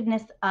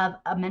effectiveness of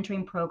a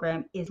mentoring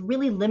program is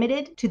really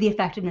limited to the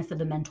effectiveness of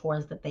the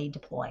mentors that they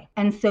deploy.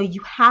 And so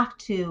you have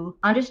to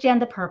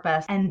understand the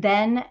purpose and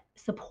then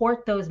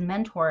support those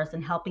mentors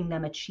in helping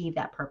them achieve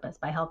that purpose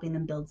by helping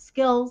them build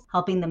skills,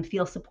 helping them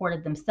feel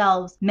supported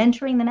themselves,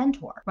 mentoring the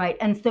mentor, right?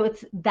 And so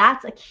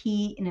that's a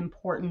key and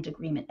important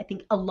agreement. I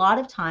think a lot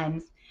of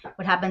times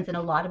what happens in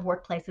a lot of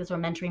workplaces or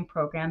mentoring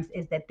programs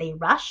is that they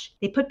rush.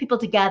 They put people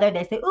together.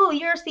 They say, oh,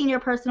 you're a senior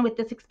person with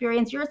this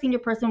experience. You're a senior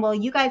person. Well,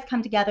 you guys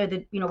come together.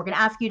 We're going to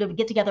ask you to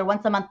get together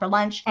once a month for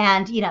lunch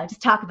and,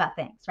 just talk about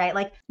things, right?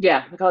 Like,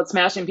 yeah, we call it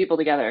smashing people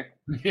together.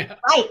 Yeah.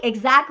 Right,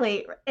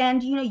 exactly.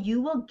 And,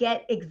 you will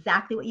get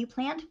exactly what you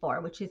planned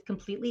for, which is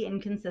completely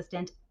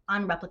inconsistent,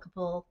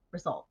 unreplicable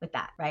result with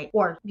that, right?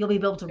 Or you'll be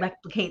able to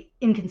replicate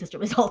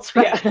inconsistent results,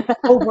 right? Yeah.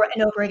 over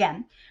and over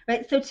again,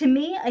 right? So to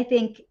me, I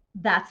think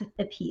that's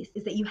a piece,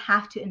 is that you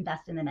have to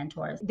invest in the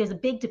mentors. There's a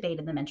big debate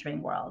in the mentoring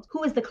world.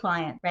 Who is the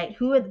client, right?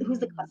 Who's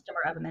the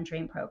customer of a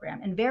mentoring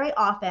program? And very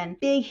often,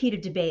 big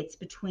heated debates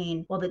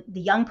between, well, the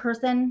young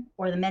person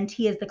or the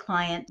mentee is the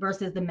client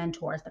versus the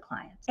mentor is the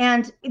client.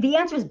 And the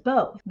answer is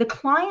both. The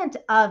client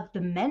of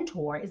the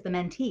mentor is the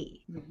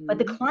mentee, but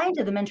the client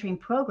of the mentoring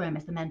program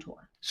is the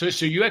mentor. So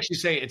you actually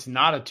say it's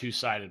not a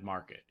two-sided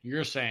market.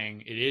 You're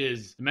saying it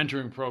is, the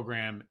mentoring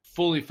program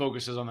fully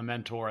focuses on the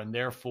mentor and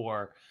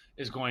therefore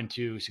is going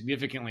to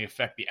significantly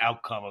affect the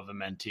outcome of the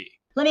mentee.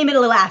 Let me make a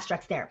little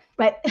asterisk there.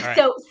 Right. Right.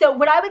 So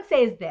what I would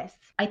say is this.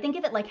 I think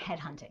of it like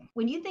headhunting.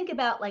 When you think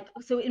about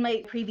so in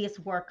my previous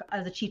work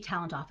as a chief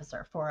talent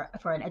officer for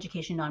an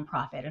education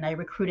nonprofit, and I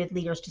recruited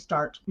leaders to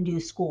start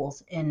new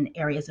schools in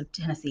areas of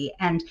Tennessee,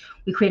 and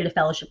we created a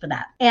fellowship for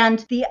that.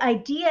 And the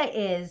idea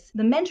is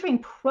the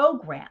mentoring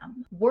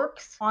program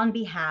works on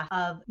behalf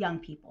of young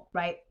people,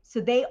 right? So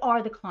they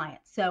are the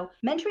clients. So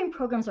mentoring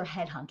programs are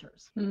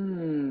headhunters.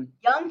 Mm.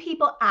 Young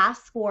people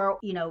ask for,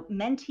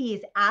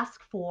 mentees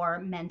ask for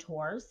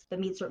mentors that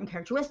meet certain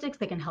characteristics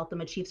that can help them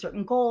achieve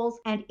certain goals.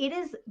 And it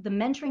is the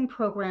mentoring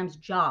program's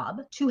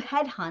job to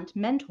headhunt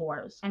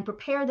mentors and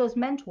prepare those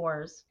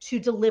mentors to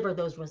deliver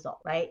those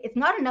results, right? It's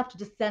not enough to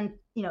just send,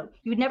 you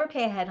would never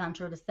pay a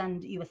headhunter to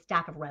send you a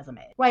stack of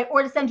resumes, right?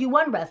 Or to send you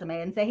one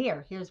resume and say,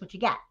 here's what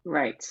you get.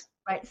 Right.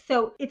 Right.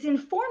 So it's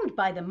informed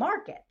by the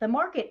market. The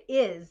market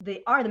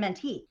are the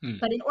mentee.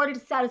 But in order to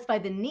satisfy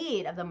the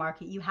need of the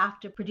market, you have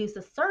to produce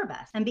a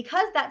service. And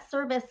because that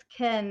service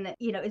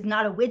is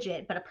not a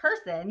widget, but a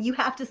person, you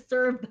have to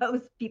serve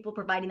those people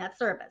providing that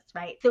service.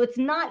 Right. So it's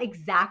not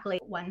exactly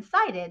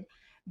one-sided,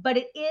 but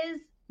it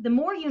is. The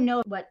more you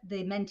know what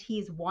the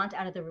mentees want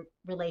out of the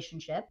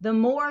relationship, the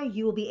more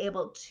you will be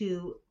able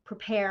to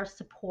prepare,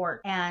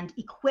 support, and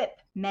equip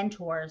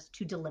mentors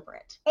to deliver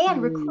it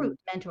and recruit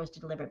mentors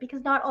to deliver it,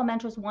 because not all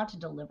mentors want to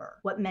deliver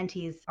what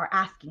mentees are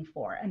asking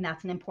for. And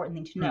that's an important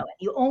thing to know.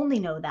 You only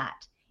know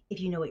that if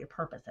you know what your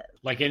purpose is.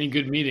 Like any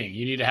good meeting,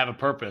 you need to have a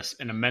purpose,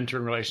 and a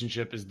mentoring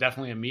relationship is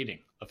definitely a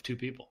meeting of two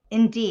people.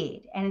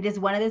 Indeed. And it is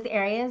one of those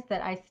areas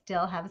that I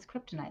still have as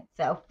kryptonite.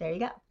 So there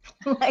you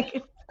go.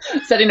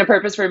 Setting a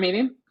purpose for a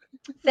meeting.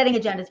 Setting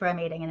agendas for a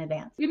meeting in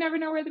advance. You never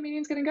know where the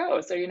meeting's going to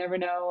go. So you never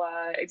know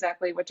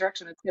exactly what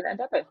direction it's going to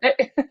end up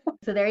in.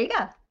 So there you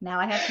go. Now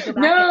I have to go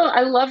back. No,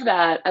 I love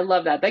that. I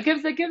love that. That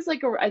gives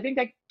I think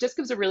that just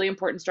gives a really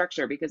important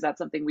structure, because that's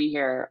something we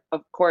hear.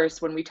 Of course,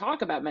 when we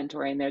talk about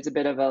mentoring, there's a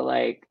bit of a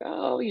right,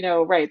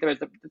 there was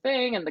the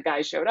thing and the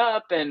guy showed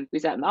up and we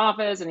sat in the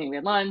office and we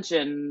had lunch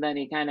and then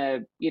he kind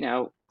of,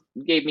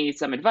 gave me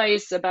some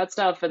advice about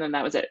stuff and then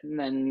that was it. And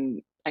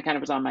then I kind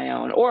of was on my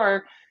own.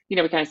 Or we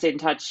kind of stayed in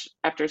touch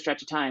after a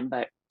stretch of time.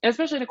 But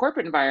especially in a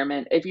corporate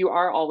environment, if you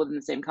are all within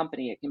the same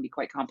company, it can be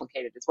quite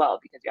complicated as well,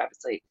 because you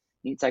obviously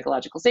need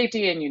psychological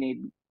safety and you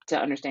need to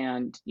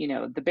understand,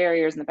 the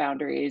barriers and the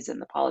boundaries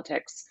and the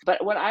politics.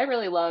 But what I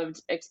really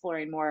loved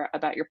exploring more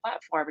about your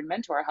platform and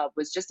Mentor Hub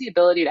was just the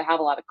ability to have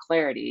a lot of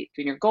clarity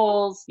between your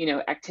goals,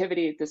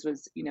 activity. This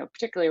was,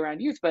 particularly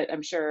around youth, but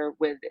I'm sure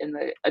within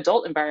the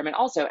adult environment,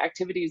 also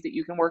activities that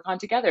you can work on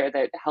together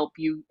that help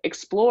you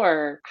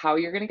explore how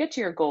you're going to get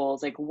to your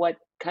goals. Like what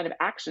kind of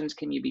actions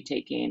can you be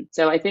taking?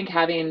 So I think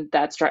having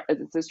that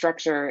the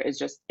structure is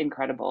just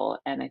incredible.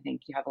 And I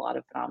think you have a lot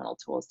of phenomenal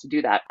tools to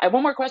do that. I have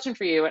one more question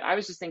for you. And I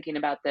was just thinking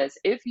about this.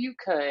 If you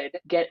could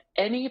get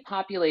any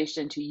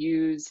population to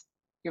use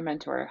your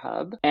Mentor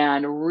Hub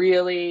and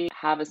really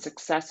have a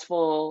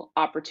successful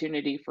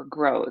opportunity for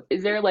growth,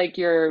 is there like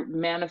your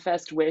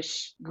manifest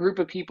wish group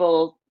of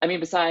people? I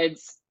mean,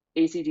 besides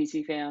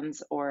AC/DC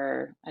fans,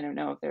 or I don't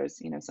know if there's,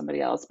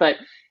 somebody else, but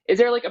is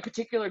there like a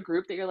particular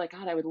group that you're like,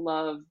 God, I would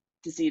love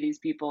to see these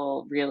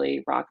people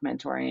really rock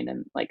mentoring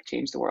and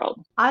change the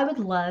world? I would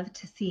love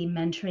to see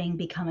mentoring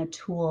become a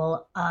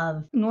tool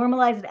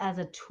normalize it as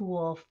a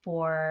tool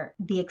for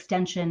the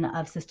extension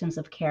of systems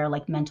of care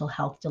like mental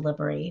health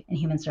delivery and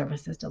human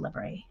services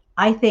delivery.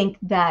 I think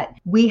that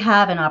we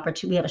have an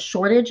opportunity. We have a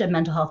shortage of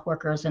mental health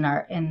workers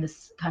in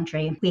this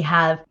country. We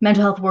have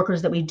mental health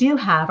workers that we do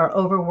have are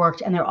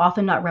overworked, and they're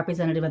often not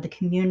representative of the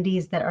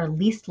communities that are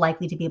least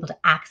likely to be able to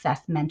access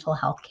mental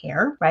health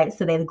care, right?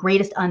 So they have the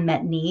greatest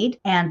unmet need,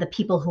 and the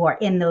people who are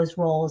in those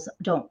roles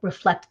don't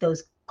reflect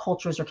those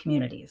cultures or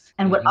communities.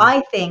 And what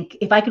I think,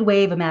 if I could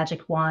wave a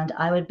magic wand,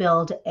 I would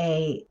build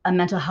a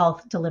mental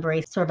health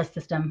delivery service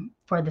system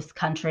for this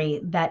country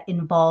that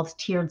involves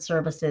tiered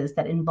services,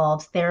 that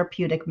involves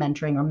therapeutic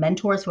mentoring or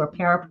mentors who are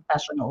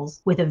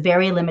paraprofessionals with a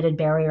very limited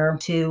barrier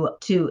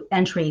to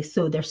entry.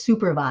 So they're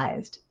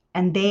supervised.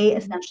 And they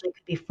essentially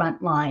could be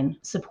frontline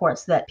support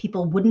so that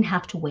people wouldn't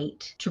have to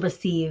wait to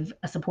receive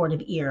a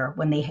supportive ear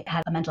when they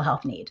had a mental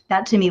health need.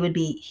 That to me would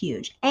be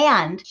huge.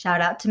 And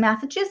shout out to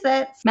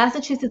Massachusetts.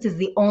 Massachusetts is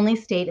the only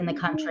state in the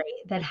country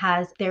that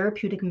has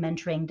therapeutic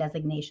mentoring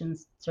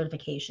designations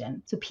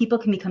certification. So people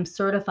can become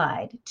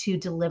certified to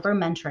deliver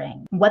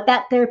mentoring. What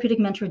that therapeutic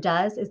mentor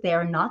does is they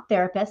are not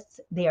therapists.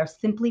 They are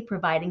simply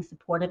providing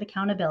supportive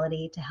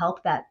accountability to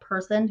help that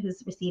person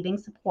who's receiving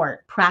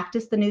support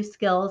practice the new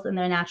skills in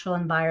their natural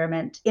environment,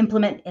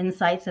 implement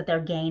insights that they're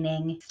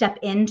gaining, step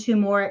into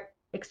more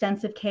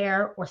extensive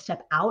care or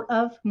step out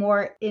of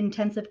more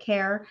intensive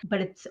care, but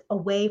it's a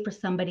way for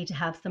somebody to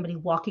have somebody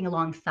walking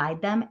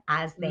alongside them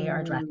as they are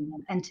addressing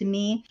them. And to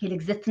me, it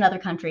exists in other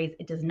countries.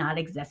 It does not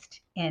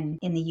exist in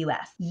the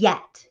US.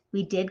 Yet,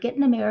 we did get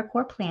an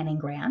AmeriCorps planning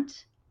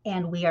grant,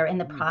 and we are in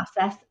the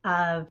process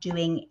of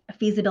doing a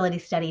feasibility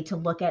study to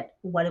look at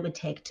what it would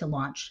take to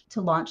launch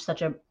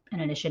such an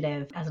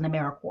initiative as an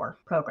AmeriCorps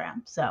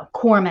program. So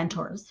core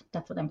mentors,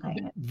 that's what I'm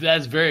calling it.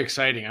 That's very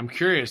exciting. I'm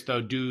curious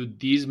though, do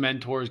these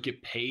mentors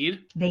get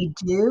paid? They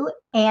do,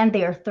 and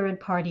they are third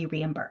party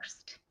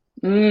reimbursed.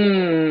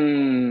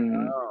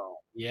 Oh,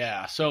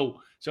 yeah. So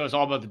So it's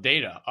all about the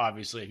data,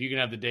 obviously. If you can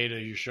have the data,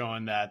 you're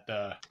showing that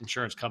the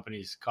insurance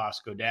companies'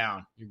 costs go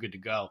down, you're good to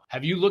go.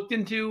 Have you looked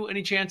into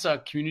any chance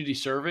of community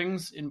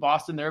servings in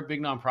Boston? They're a big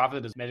nonprofit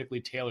that does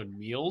medically tailored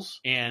meals,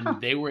 and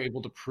they were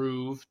able to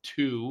prove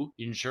to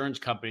the insurance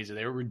companies that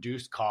they were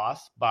reduced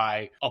costs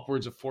by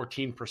upwards of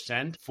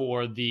 14%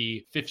 for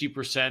the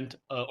 50%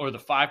 or the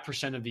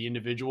 5% of the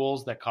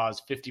individuals that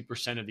caused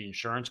 50% of the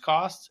insurance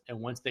costs. And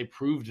once they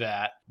proved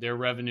that, their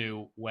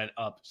revenue went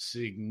up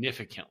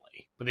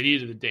significantly, but they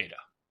needed the data.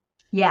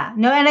 Yeah,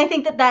 no, and I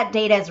think that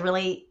data is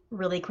really,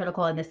 really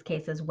critical in this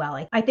case as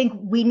well. I think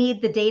we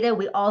need the data.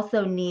 We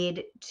also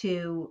need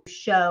to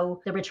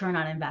show the return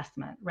on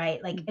investment,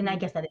 right? Like, and I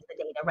guess that is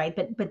the data,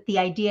 right? But the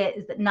idea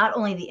is that not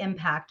only the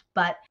impact,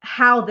 but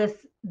how this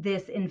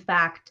in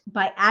fact,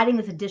 by adding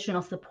this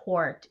additional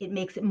support, it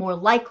makes it more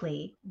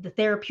likely the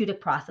therapeutic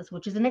process,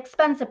 which is an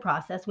expensive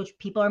process, which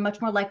people are much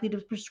more likely to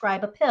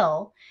prescribe a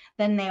pill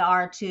than they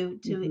are to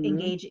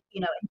engage,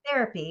 in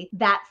therapy.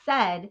 That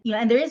said,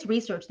 and there is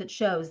research that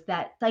shows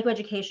that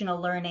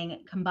psychoeducational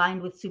learning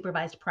combined with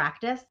supervised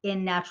practice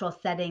in natural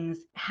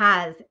settings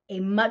has a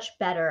much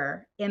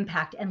better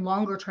impact and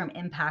longer term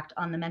impact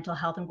on the mental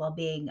health and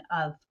well-being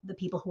of the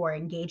people who are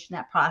engaged in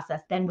that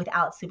process than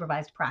without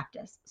supervised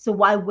practice. So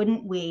why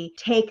wouldn't we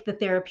take the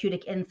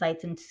therapeutic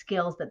insights and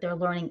skills that they're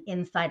learning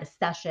inside a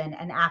session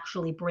and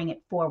actually bring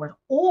it forward?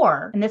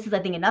 Or, and this is, I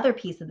think, another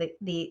piece of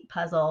the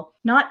puzzle,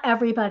 not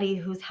everybody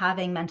who's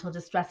having mental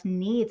distress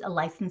needs a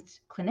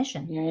licensed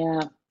clinician.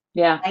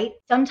 Yeah. Right?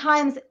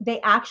 Sometimes they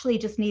actually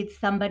just need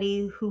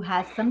somebody who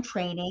has some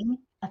training,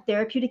 a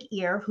therapeutic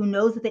ear, who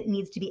knows that it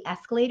needs to be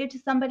escalated to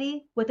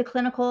somebody with a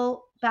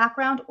clinical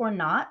background or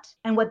not.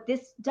 And what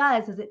this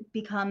does is it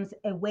becomes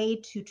a way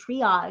to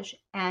triage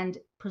and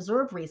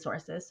preserve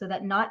resources so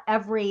that not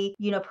every,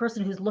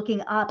 person who's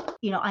looking up,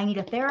 I need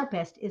a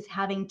therapist is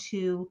having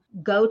to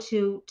go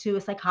to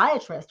a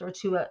psychiatrist or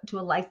to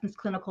a licensed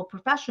clinical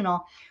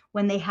professional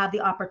when they have the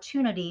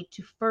opportunity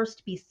to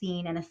first be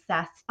seen and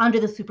assessed under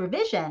the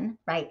supervision,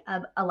 right,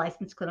 of a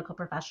licensed clinical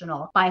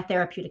professional by a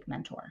therapeutic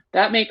mentor.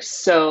 That makes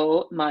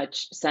so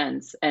much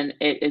sense. And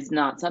it is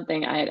not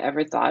something I had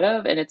ever thought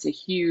of. And it's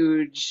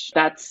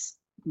that's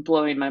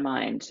blowing my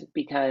mind,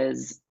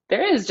 because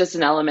there is just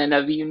an element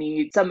of you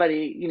need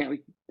somebody,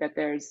 that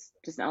there's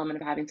just an element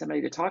of having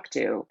somebody to talk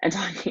to and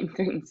talking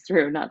things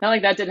through. Not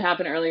like that didn't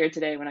happen earlier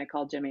today when I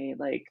called Jimmy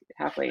like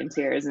halfway in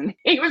tears, and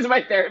he was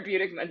my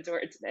therapeutic mentor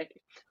today.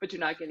 But you're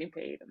not getting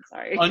paid. I'm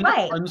sorry.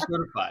 Right.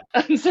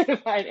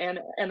 Uncertified and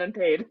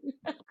unpaid.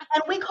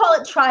 And we call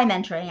it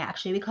tri-mentoring,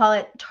 actually. We call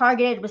it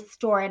targeted,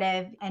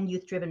 restorative, and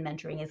youth-driven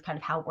mentoring is kind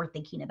of how we're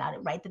thinking about it,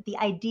 right? That the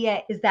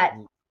idea is that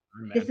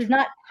this does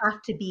not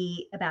have to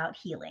be about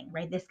healing,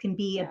 right? This can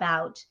be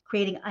about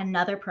creating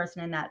another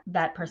person in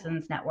that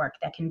person's network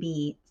that can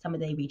be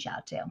somebody they reach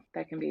out to.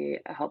 That can be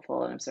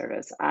helpful and of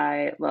service.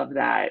 I love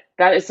that.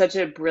 That is such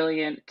a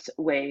brilliant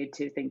way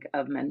to think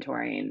of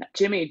mentoring.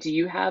 Jimmy, do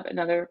you have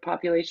another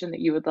population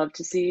that you would love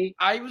to see?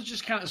 I was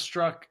just kind of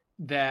struck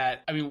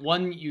that,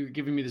 one, you're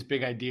giving me this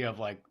big idea of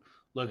like,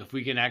 look, if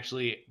we can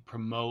actually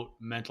promote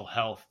mental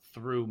health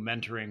through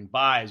mentoring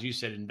by, as you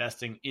said,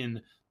 investing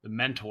in the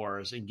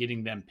mentors and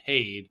getting them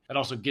paid, that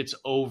also gets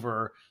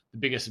over the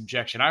biggest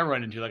objection I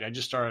run into. Like, I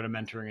just started a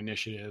mentoring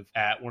initiative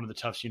at one of the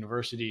Tufts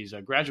universities,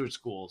 graduate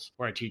schools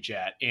where I teach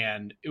at,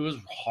 and it was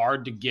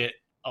hard to get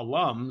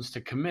alums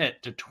to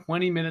commit to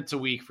 20 minutes a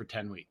week for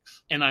 10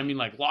 weeks. And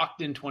like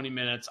locked in 20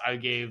 minutes, I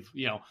gave,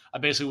 I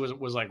basically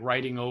was like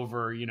writing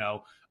over,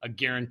 a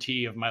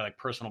guarantee of my like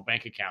personal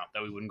bank account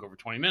that we wouldn't go over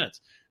 20 minutes.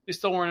 They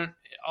still weren't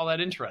all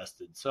that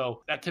interested.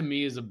 So that to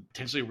me is a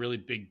potentially really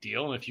big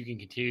deal. And if you can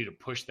continue to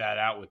push that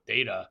out with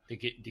data to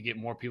get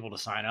more people to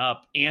sign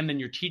up, and then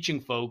you're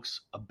teaching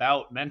folks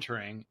about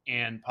mentoring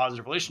and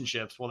positive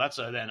relationships, well, that's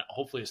then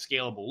hopefully a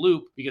scalable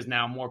loop, because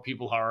now more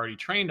people are already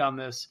trained on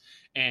this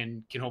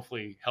and can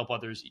hopefully help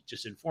others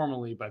just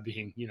informally by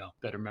being,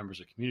 better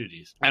members of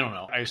communities. I don't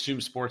know. I assume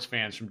sports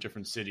fans from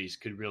different cities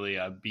could really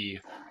be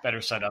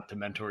better set up to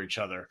mentor each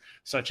other,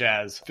 such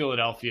as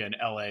Philadelphia and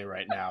LA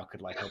right now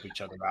could like help each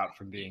other out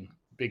from being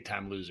big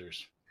time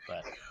losers.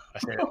 But I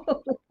say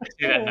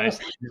that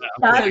nicely.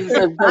 He's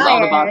all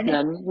the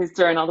Boston. He's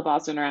throwing all the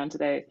Boston around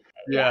today.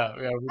 Yeah.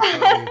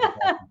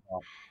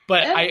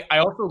 But I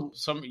also,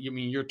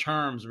 your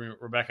terms,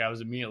 Rebecca, I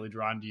was immediately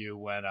drawn to you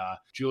when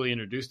Julie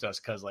introduced us,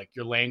 because like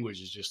your language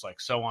is just like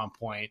so on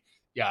point.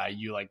 Yeah,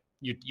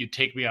 you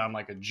take me on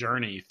like a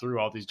journey through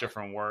all these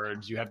different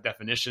words. You have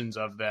definitions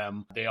of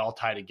them. They all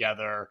tie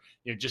together.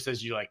 Just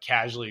as you like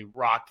casually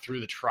rock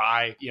through the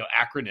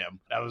acronym.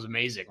 That was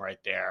amazing right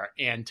there.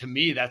 And to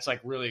me, that's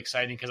like really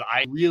exciting, because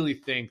I really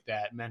think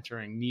that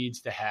mentoring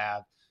needs to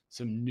have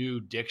some new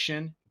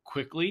diction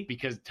quickly,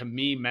 because to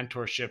me,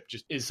 mentorship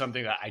just is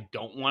something that I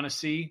don't want to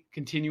see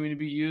continuing to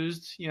be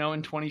used,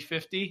 in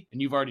 2050.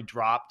 And you've already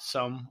dropped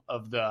some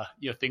of the,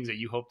 things that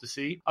you hope to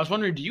see. I was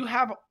wondering, do you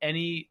have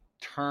any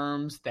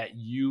terms that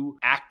you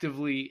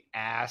actively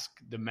ask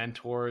the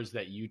mentors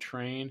that you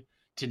train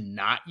to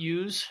not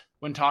use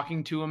when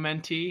talking to a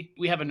mentee?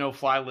 We have a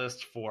no-fly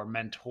list for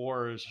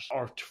mentors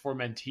or for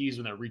mentees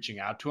when they're reaching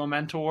out to a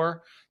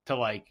mentor to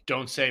like,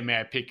 don't say, may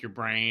I pick your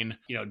brain?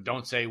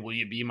 Don't say, will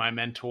you be my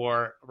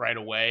mentor right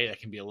away? That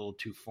can be a little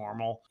too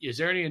formal. Is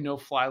there any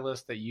no-fly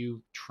list that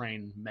you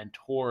train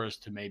mentors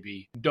to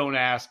maybe don't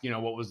ask,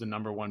 what was the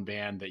number one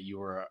band that you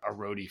were a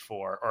roadie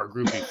for or a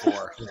groupie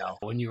for,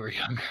 when you were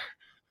younger?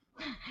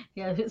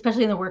 Yeah,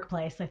 especially in the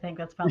workplace. I think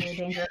that's probably a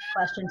dangerous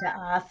question to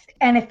ask.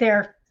 And if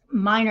they're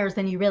minors,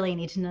 then you really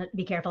need to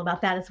be careful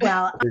about that as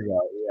well.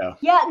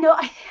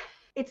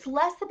 It's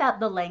less about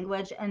the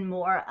language and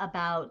more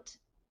about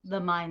the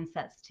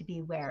mindsets to be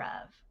aware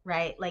of,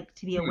 right? Like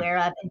to be aware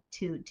of and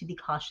to be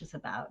cautious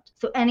about.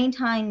 So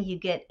anytime you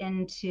get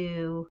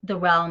into the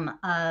realm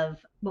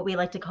of what we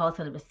like to call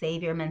sort of a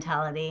savior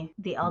mentality,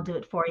 the I'll do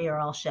it for you or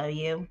I'll show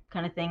you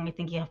kind of thing, I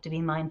think you have to be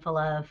mindful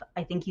of.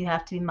 I think you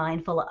have to be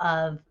mindful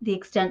of the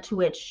extent to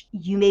which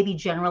you may be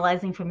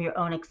generalizing from your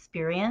own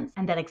experience,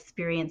 and that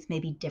experience may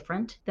be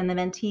different than the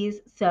mentees.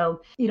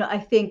 So, I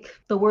think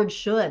the word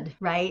should,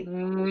 right? I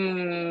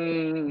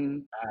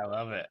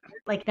love it.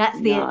 Like that's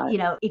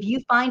if you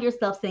find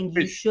yourself saying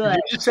you should. Did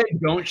you just say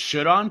don't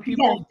should on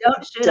people? Yeah,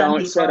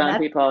 don't should on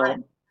people.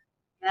 Fun.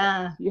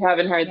 Yeah. You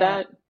haven't heard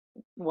that?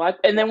 What?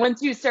 And then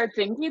once you start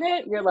thinking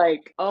it, you're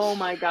like, oh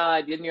my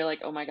God. And you're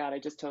like, oh my God, I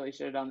just totally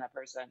shitted on that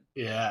person.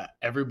 Yeah.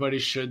 Everybody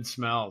should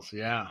smells.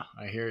 Yeah.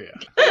 I hear you.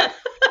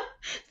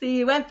 See,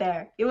 you went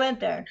there.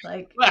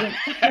 Like,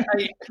 I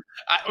mean,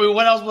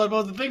 what else was I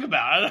supposed to think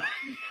about?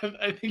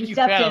 I think you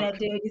stepped in it,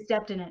 dude. You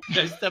stepped in it.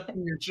 I stepped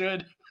in your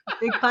should.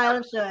 Big pile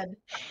of should.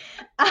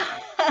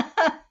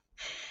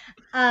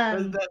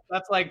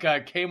 That's like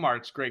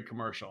Kmart's great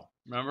commercial.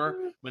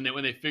 Remember when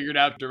they figured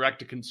out direct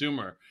to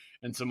consumer,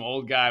 and some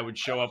old guy would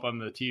show up on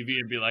the TV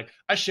and be like,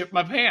 "I shipped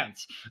my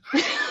pants."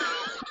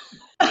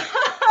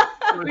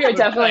 We are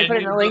definitely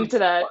putting a link to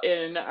that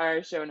in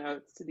our show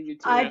notes to the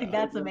YouTube. I think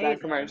that's amazing.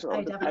 That commercial.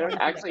 I don't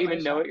actually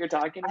even know what you're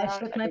talking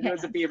about. I think it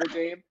was a fever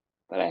dream,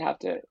 but I have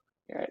to.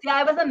 Yeah,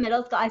 I was a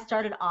middle school. I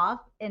started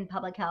off in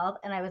public health,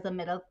 and I was a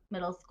middle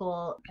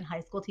school and high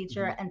school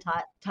teacher, and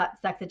taught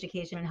sex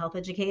education and health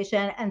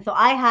education. And so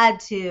I had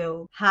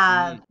to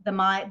have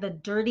the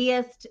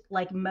dirtiest,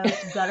 like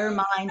most gutter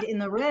mind in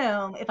the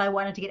room if I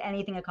wanted to get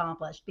anything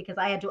accomplished, because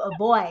I had to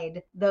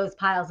avoid those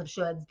piles of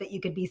shoulds that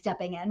you could be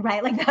stepping in,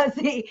 right? Like that's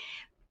the.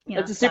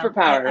 That's a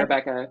superpower,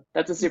 Rebecca.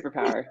 That's a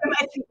superpower.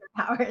 My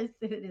superpowers.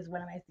 It is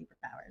one of my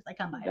superpowers. I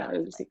come by that. That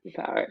is a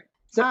superpower.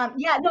 So, I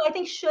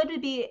think should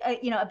would be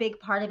a big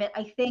part of it.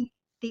 I think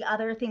the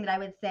other thing that I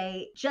would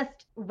say,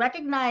 just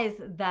recognize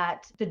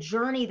that the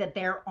journey that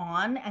they're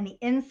on and the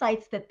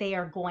insights that they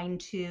are going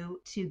to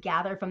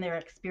gather from their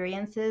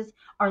experiences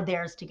are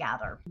theirs to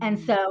gather. And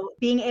so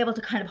being able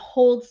to kind of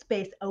hold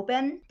space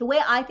open, the way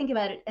I think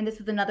about it, and this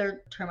is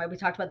another term where we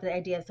talked about the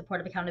idea of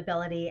supportive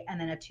accountability and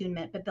then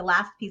attunement, but the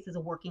last piece is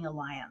a working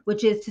alliance,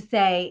 which is to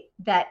say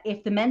that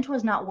if the mentor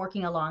is not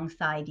working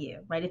alongside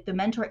you, right? If the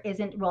mentor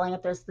isn't rolling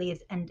up their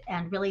sleeves and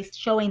really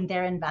showing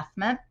their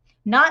investment,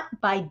 not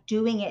by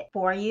doing it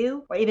for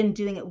you or even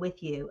doing it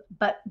with you,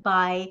 but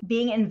by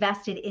being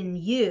invested in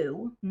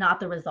you, not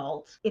the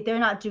result. If they're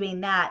not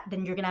doing that,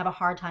 then you're going to have a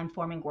hard time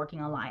forming working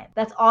alliance.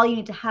 That's all you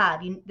need to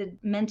have. The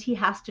mentee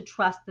has to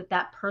trust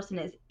that person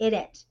is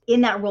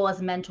in that role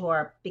as a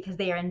mentor, because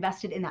they are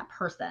invested in that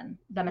person,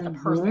 them as a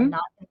person,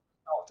 not the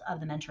result of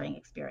the mentoring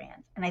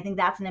experience. And I think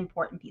that's an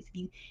important piece. If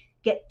you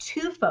get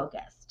too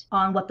focused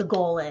on what the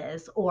goal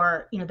is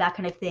or, that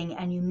kind of thing,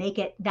 and you make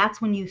it, that's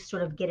when you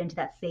sort of get into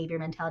that savior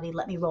mentality.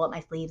 Let me roll up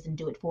my sleeves and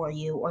do it for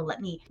you. Or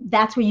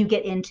that's where you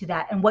get into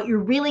that. And what you're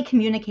really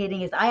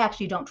communicating is, I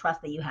actually don't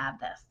trust that you have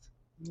this.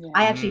 Yeah.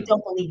 I actually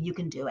don't believe you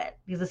can do it.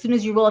 Because as soon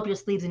as you roll up your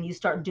sleeves and you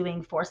start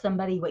doing for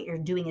somebody, what you're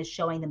doing is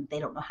showing them they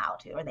don't know how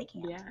to, or they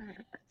can't. Yes.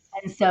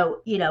 And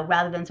so,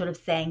 rather than sort of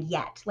saying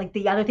yet, like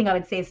the other thing I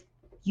would say is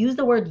use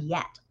the word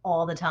yet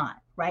all the time,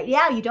 right?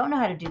 Yeah, you don't know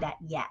how to do that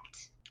yet.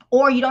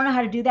 Or you don't know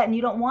how to do that and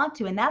you don't want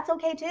to. And that's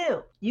okay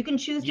too. You can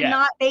choose to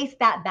not face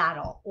that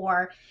battle,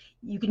 or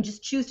you can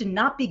just choose to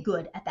not be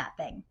good at that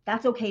thing.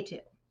 That's okay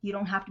too. You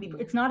don't have to be.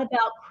 It's not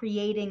about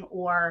creating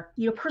or,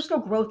 personal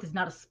growth is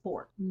not a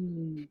sport.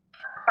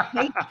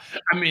 Right?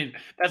 I mean,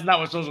 that's not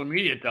what social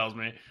media tells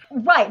me.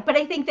 Right. But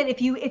I think that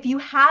if you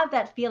have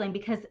that feeling,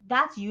 because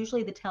that's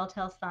usually the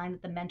telltale sign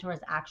that the mentor is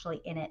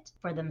actually in it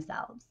for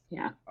themselves.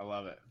 Yeah. I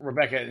love it.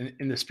 Rebecca,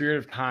 in the spirit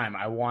of time,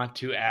 I want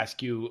to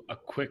ask you a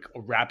quick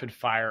rapid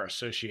fire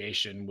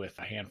association with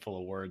a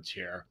handful of words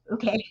here.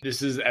 Okay.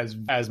 This is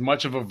as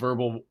much of a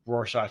verbal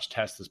Rorschach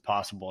test as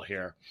possible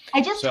here.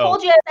 I just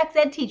told you as a sex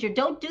ed teacher,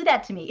 don't do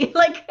that to me.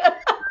 Like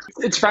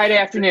it's Friday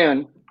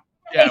afternoon.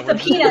 Yeah, it's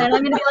subpoena, and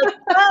I'm going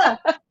to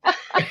be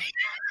like,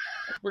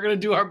 We're going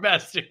to do our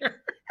best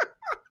here.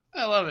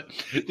 I love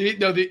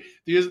it.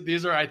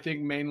 These are, I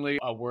think, mainly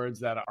words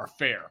that are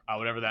fair,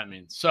 whatever that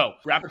means. So,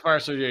 rapid fire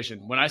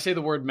association. When I say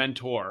the word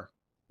mentor,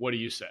 what do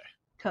you say?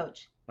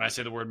 Coach. When I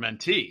say the word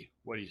mentee,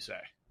 what do you say?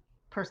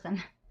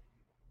 Person.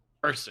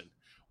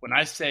 When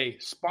I say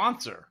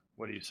sponsor,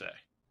 what do you say?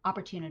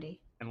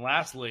 Opportunity. And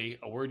lastly,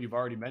 a word you've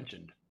already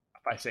mentioned.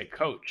 If I say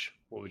coach,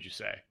 what would you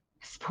say?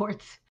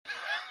 Sports.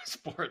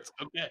 Sports.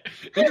 Okay.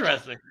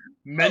 Interesting.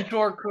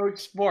 Mentor, coach,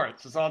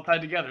 sports. It's all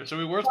tied together. So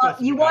we were Well, supposed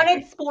to you be wanted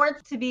helping.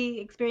 sports to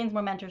experience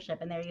more mentorship,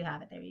 and there you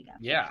have it. There you go.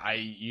 Yeah,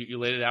 you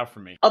laid it out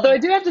for me. Although I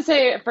do have to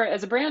say,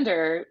 as a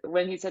brander,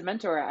 when he said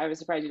mentor, I was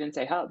surprised you didn't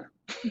say hub.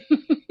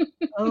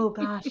 Oh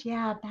gosh,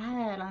 yeah,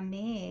 bad on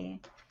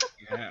me.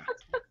 Yeah.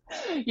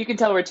 You can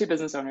tell we're two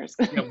business owners.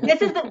 Yeah,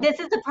 This is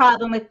the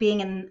problem with being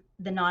in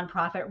the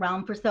nonprofit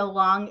realm for so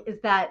long, is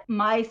that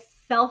my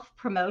self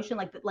promotion,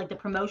 like the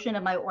promotion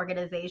of my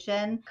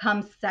organization,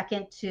 comes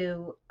second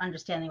to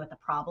understanding what the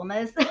problem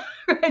is.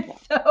 Right?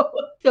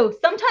 So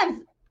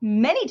sometimes,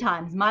 many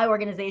times, my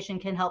organization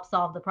can help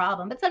solve the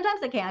problem, but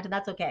sometimes it can't, and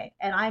that's okay.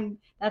 And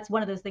that's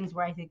one of those things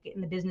where I think in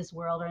the business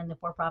world or in the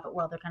for-profit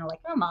world, they're kind of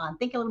like, come on,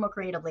 think a little more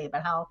creatively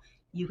about how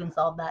you can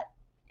solve that,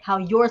 how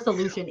your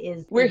solution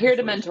is. We're here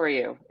to mentor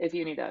you if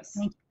you need us.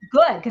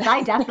 Good, because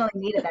I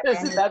definitely needed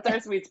that. That's our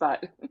sweet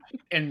spot.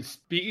 And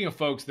speaking of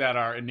folks that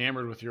are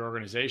enamored with your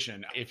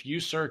organization, if you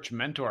search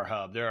Mentor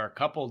Hub, there are a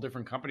couple of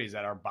different companies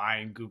that are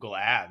buying Google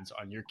ads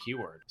on your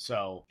keyword.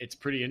 So it's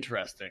pretty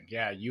interesting.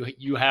 Yeah,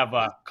 you have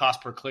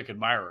cost per click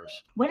admirers.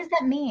 What does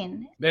that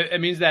mean?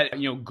 It means that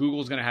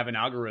Google's going to have an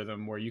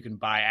algorithm where you can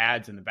buy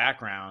ads in the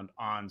background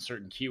on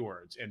certain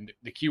keywords. And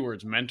the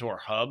keywords Mentor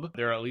Hub,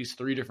 there are at least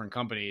 3 different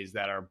companies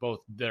that are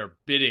they're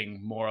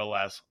bidding more or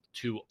less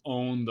to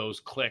own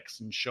those clicks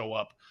and show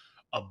up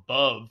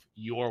above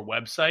your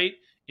website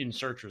in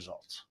search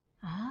results.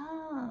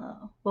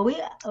 Oh, well,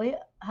 we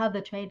have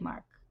the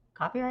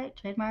copyright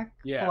trademark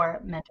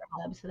for Mentor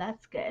Hub, so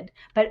that's good.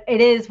 But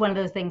it is one of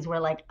those things where,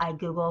 like, I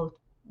Google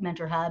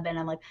Mentor Hub and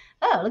I'm like,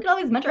 oh, look at all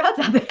these Mentor Hubs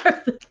out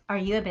there. Are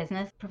you a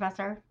business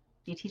professor?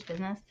 Do you teach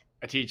business?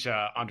 I teach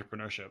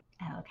entrepreneurship.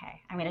 Oh,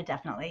 okay. I'm going to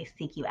definitely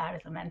seek you out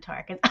as a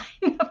mentor because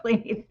I definitely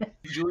need this.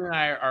 Julie and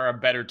I are a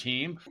better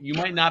team. You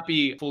might not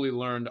be fully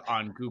learned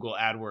on Google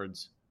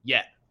AdWords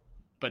yet,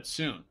 but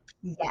soon.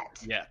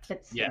 Yet.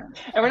 But soon. Yeah.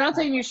 And we're not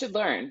saying you should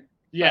learn.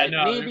 Yeah,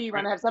 no. Maybe you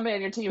want to have somebody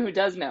on your team who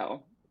does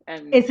know.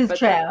 And this is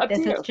true.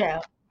 This is true.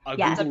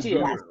 Yeah, it's up to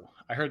you.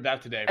 I heard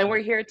that today. And we're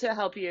here to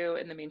help you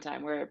in the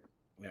meantime. We're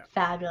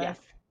fabulous.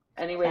 Yeah.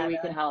 Any way we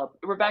can help.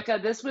 Rebecca,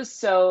 this was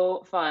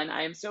so fun.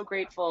 I am so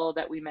grateful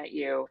that we met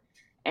you.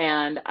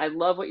 And I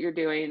love what you're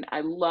doing.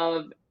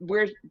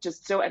 We're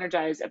just so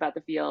energized about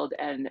the field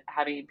and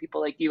having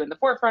people like you in the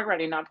forefront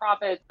running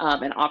nonprofits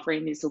and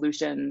offering these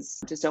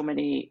solutions to so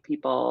many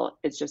people.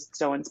 It's just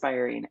so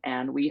inspiring.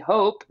 And we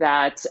hope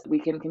that we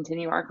can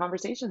continue our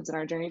conversations and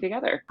our journey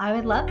together. I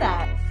would love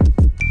that.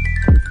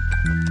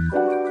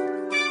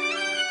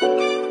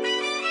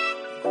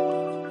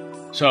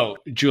 So,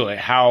 Julie,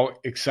 how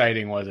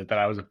exciting was it that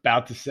I was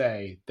about to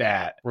say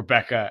that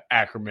Rebecca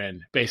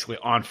Ackerman basically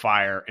on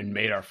fire and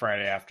made our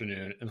Friday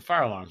afternoon and the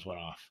fire alarms went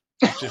off.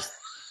 It's just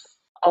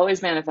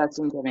always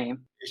manifesting to me.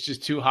 It's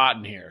just too hot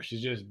in here.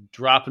 She's just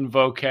dropping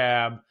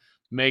vocab,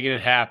 making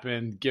it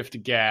happen, gift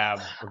of gab.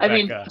 Rebecca, I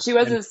mean, she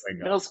was a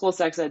middle school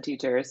sex ed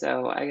teacher,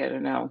 so I gotta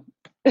know.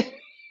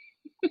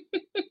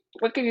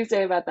 What can you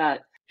say about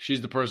that? She's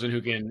the person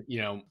who can,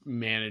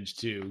 manage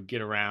to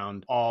get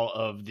around all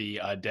of the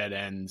dead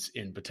ends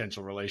in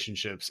potential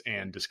relationships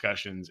and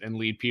discussions and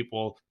lead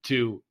people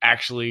to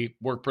actually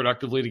work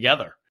productively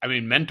together. I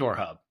mean, Mentor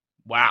Hub.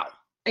 Wow.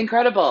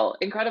 Incredible.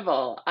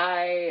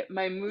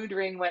 My mood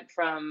ring went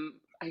from,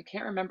 I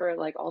can't remember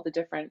like all the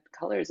different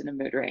colors in a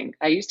mood ring.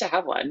 I used to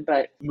have one,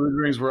 but mood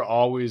rings were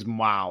always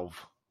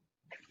mauve.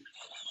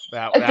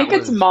 I think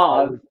it's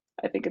mauve.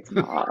 I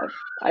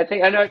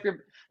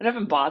know if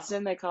in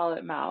Boston they call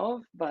it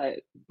mauve,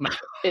 but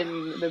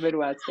in the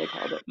Midwest they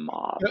called it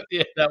mauve.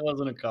 Yeah, that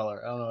wasn't a color.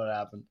 I don't know what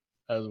happened.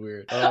 That was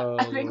weird.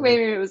 I think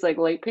maybe it was like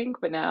light pink,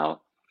 but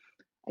now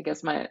I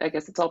guess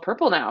it's all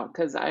purple now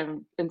because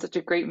I'm in such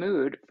a great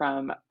mood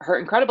from her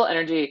incredible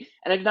energy.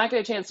 And I did not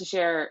get a chance to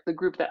share the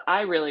group that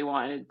I really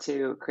wanted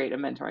to create a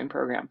mentoring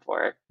program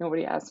for.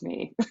 Nobody asked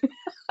me.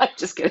 I'm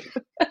just kidding.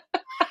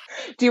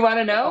 Do you want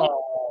to know?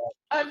 Oh,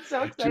 I'm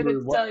so excited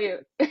to tell you.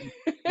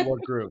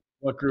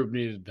 What group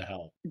needed the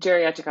help?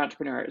 Geriatric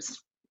entrepreneurs.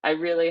 I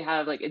really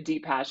have like a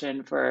deep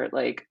passion for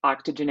like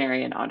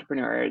octogenarian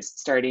entrepreneurs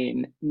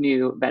starting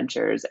new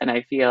ventures. And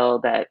I feel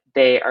that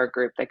they are a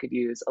group that could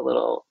use a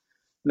little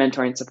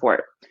mentoring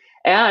support.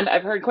 And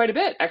I've heard quite a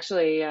bit.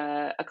 Actually,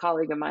 a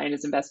colleague of mine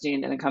is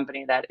investing in a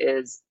company that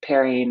is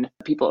pairing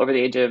people over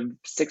the age of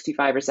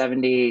 65 or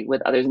 70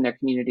 with others in their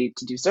community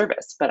to do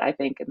service. But I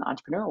think in the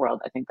entrepreneur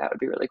world, I think that would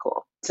be really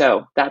cool.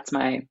 So that's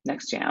my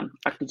next jam,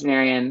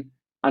 octogenarian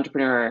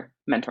entrepreneur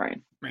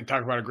mentoring. And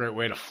talk about a great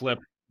way to flip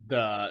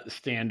the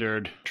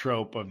standard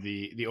trope of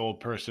the old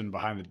person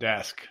behind the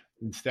desk.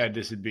 Instead,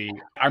 this would be,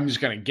 I'm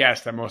just going to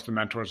guess that most of the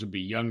mentors would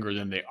be younger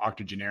than the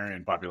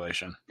octogenarian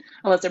population.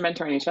 Unless they're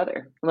mentoring each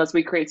other. Unless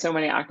we create so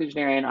many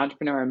octogenarian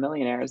entrepreneur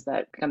millionaires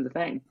that becomes a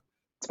thing.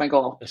 It's my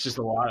goal. It's just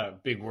a lot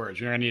of big words.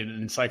 You're going to need an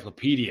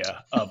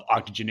encyclopedia of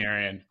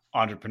octogenarian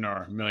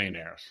entrepreneur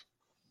millionaires.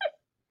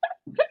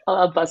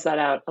 I'll bust that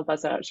out. I'll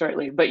bust that out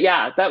shortly. But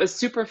yeah, that was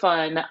super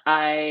fun.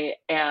 I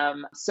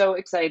am so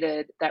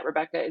excited that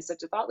Rebecca is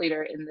such a thought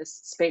leader in this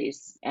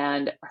space,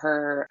 and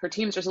her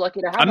team's just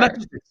lucky to have I'm her. not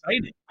just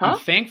excited. Huh? I'm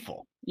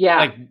thankful. Yeah.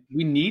 Like,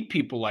 we need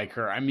people like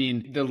her. I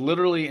mean, the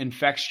literally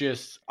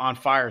infectious, on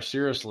fire,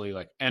 seriously,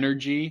 like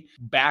energy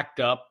backed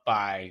up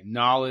by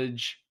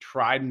knowledge,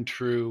 tried and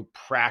true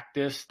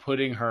practice,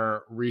 putting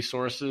her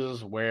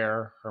resources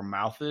where her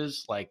mouth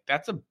is. Like,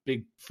 that's a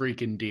big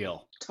freaking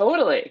deal.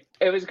 Totally.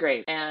 It was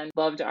great, and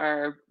loved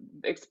our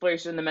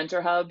exploration in the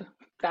Mentor Hub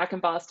back in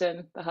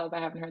Boston, the hub. I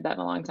haven't heard that in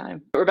a long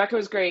time. But Rebecca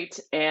was great,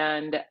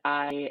 and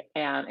I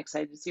am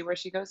excited to see where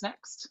she goes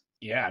next.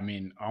 Yeah, I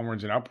mean,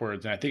 onwards and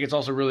upwards. And I think it's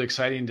also really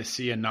exciting to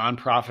see a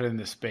nonprofit in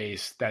the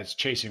space that's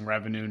chasing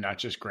revenue, not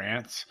just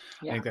grants.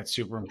 Yeah. I think that's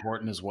super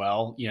important as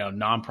well. You know,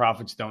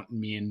 nonprofits don't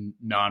mean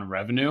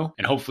non-revenue,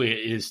 and hopefully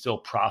it is still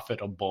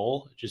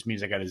profitable. It just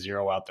means they got to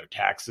zero out their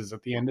taxes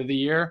at the end of the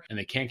year, and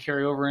they can't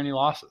carry over any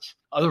losses.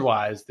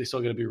 Otherwise, they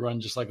still got to be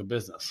run just like a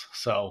business.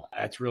 So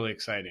that's really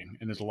exciting.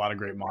 And there's a lot of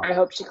great models. I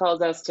hope she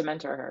calls us to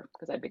mentor her,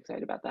 because I'd be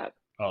excited about that.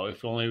 Oh,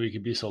 if only we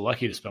could be so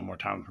lucky to spend more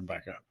time with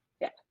Rebecca.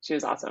 Yeah, she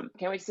was awesome.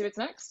 Can't wait to see what's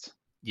next.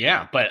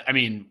 Yeah, but I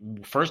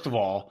mean, first of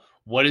all,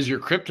 what is your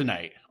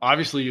kryptonite?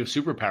 Obviously, you have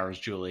superpowers,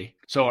 Julie.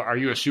 So are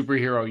you a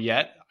superhero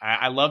yet?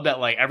 I love that,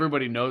 like,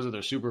 everybody knows what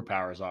their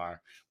superpowers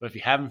are. But if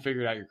you haven't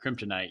figured out your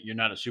kryptonite, you're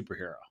not a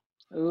superhero.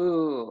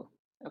 Ooh,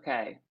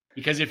 okay.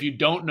 Because if you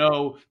don't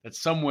know that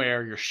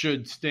somewhere your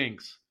should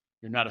stinks,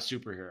 you're not a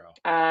superhero.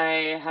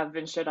 I have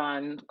been shit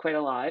on quite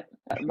a lot.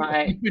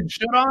 You've been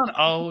shit on?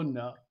 Oh,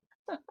 no.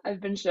 I've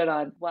been shit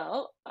on.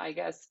 Well, I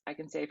guess I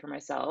can say for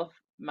myself,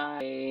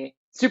 my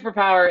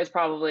superpower is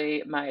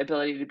probably my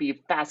ability to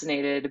be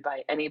fascinated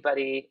by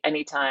anybody,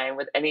 anytime,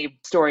 with any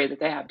story that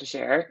they have to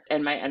share,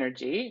 and my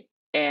energy.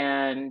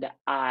 And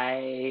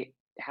I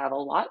have a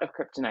lot of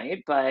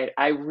kryptonite, but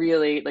I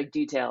really like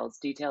details.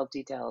 Details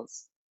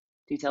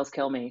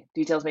kill me.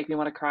 Details make me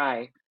want to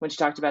cry. When she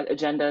talked about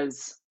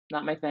agendas,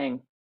 not my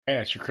thing. Hey,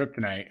 that's your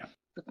kryptonite.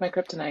 That's my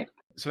kryptonite.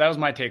 So that was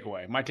my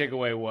takeaway. My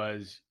takeaway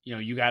was, you know,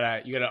 you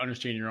gotta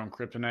understand your own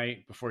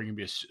kryptonite before you can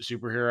be a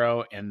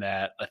superhero. And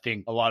that I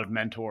think a lot of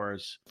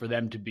mentors, for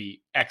them to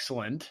be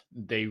excellent,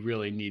 they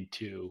really need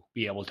to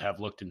be able to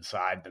have looked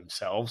inside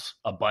themselves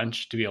a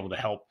bunch to be able to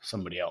help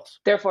somebody else.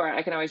 Therefore,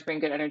 I can always bring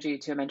good energy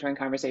to a mentoring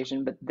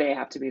conversation, but they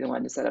have to be the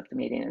one to set up the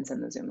meeting and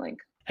send the Zoom link.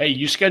 Hey,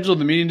 you scheduled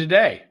the meeting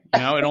today.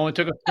 You know, it only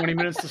took us 20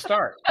 minutes to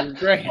start. It was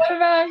great. What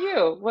about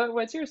you?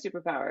 What's your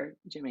superpower,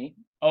 Jimmy?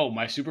 Oh,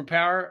 my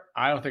superpower?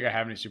 I don't think I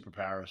have any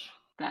superpowers.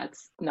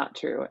 That's not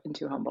true and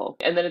too humble.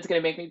 And then it's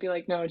going to make me be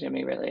like, no,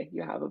 Jimmy, really,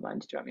 you have a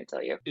bunch. Do you want me to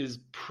tell you? Is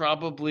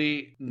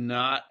probably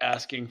not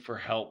asking for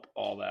help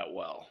all that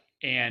well.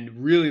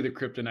 And really the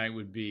kryptonite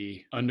would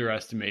be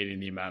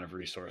underestimating the amount of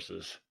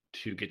resources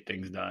to get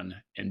things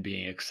done and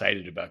being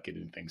excited about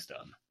getting things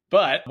done.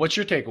 But what's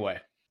your takeaway?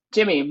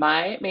 Jimmy,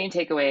 my main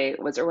takeaway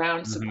was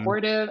around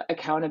supportive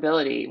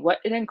accountability. What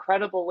an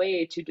incredible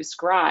way to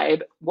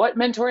describe what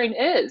mentoring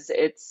is.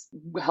 It's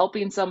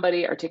helping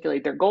somebody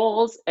articulate their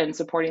goals and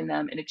supporting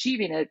them in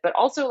achieving it, but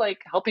also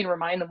like helping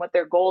remind them what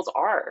their goals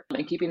are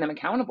and keeping them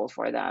accountable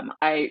for them.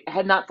 I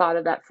had not thought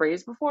of that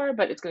phrase before,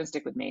 but it's going to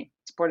stick with me.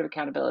 Supportive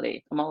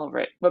accountability. I'm all over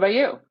it. What about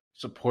you?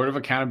 Supportive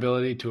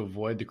accountability to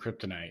avoid the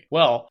kryptonite.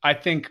 Well, I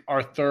think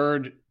our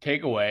third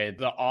takeaway,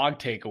 the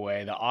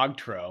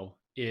OGTRO,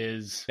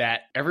 is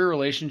that every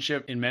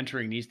relationship in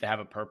mentoring needs to have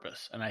a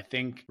purpose. And I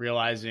think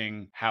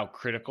realizing how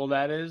critical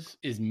that is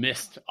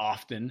missed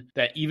often,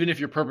 that even if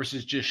your purpose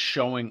is just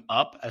showing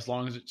up, as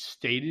long as it's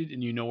stated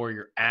and you know where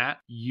you're at,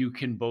 you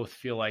can both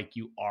feel like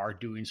you are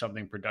doing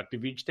something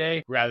productive each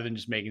day rather than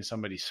just making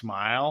somebody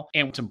smile.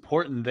 And what's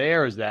important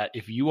there is that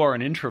if you are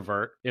an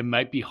introvert, it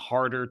might be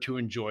harder to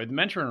enjoy the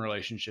mentoring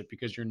relationship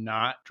because you're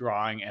not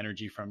drawing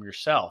energy from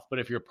yourself. But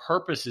if your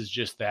purpose is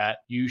just that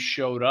you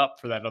showed up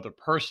for that other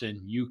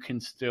person, you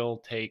can still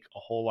take a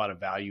whole lot of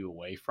value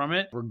away from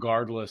it,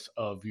 regardless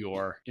of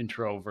your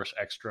intro versus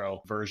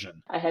extro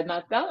version. I had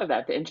not thought of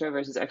that, the intro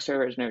versus extro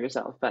version of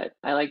yourself, but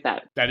I like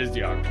that. That is the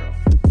outro.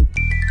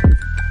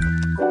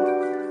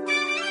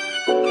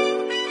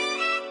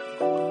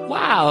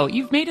 Wow,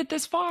 you've made it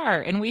this far,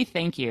 and we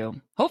thank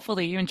you.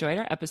 Hopefully you enjoyed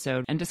our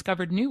episode and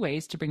discovered new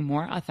ways to bring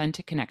more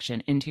authentic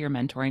connection into your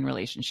mentoring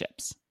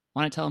relationships.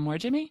 Want to tell them more,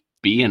 Jimmy?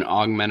 Be an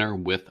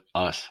augmenter with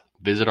us.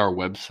 Visit our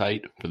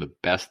website for the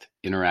best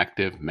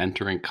interactive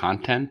mentoring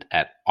content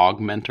at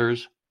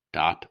augmenters.us.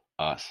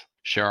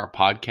 Share our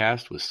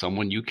podcast with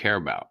someone you care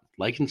about.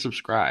 Like and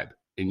subscribe.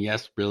 And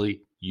yes,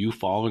 really, you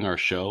following our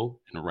show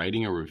and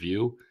writing a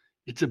review,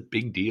 it's a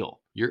big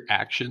deal. Your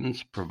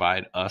actions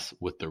provide us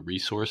with the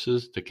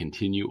resources to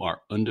continue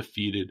our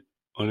undefeated,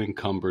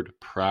 unencumbered,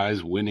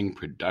 prize-winning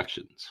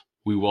productions.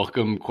 We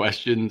welcome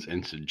questions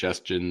and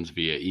suggestions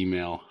via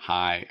email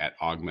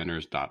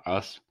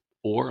hi@augmenters.us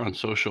or on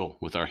social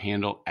with our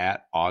handle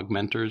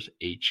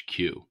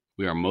 @AugmentersHQ.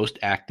 We are most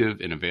active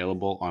and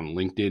available on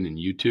LinkedIn and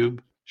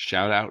YouTube.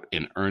 Shout out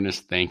and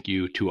earnest thank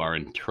you to our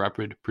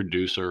intrepid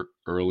producer,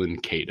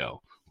 Erlen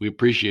Cato. We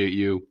appreciate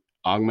you.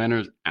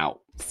 Augmenters out.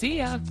 See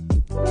ya.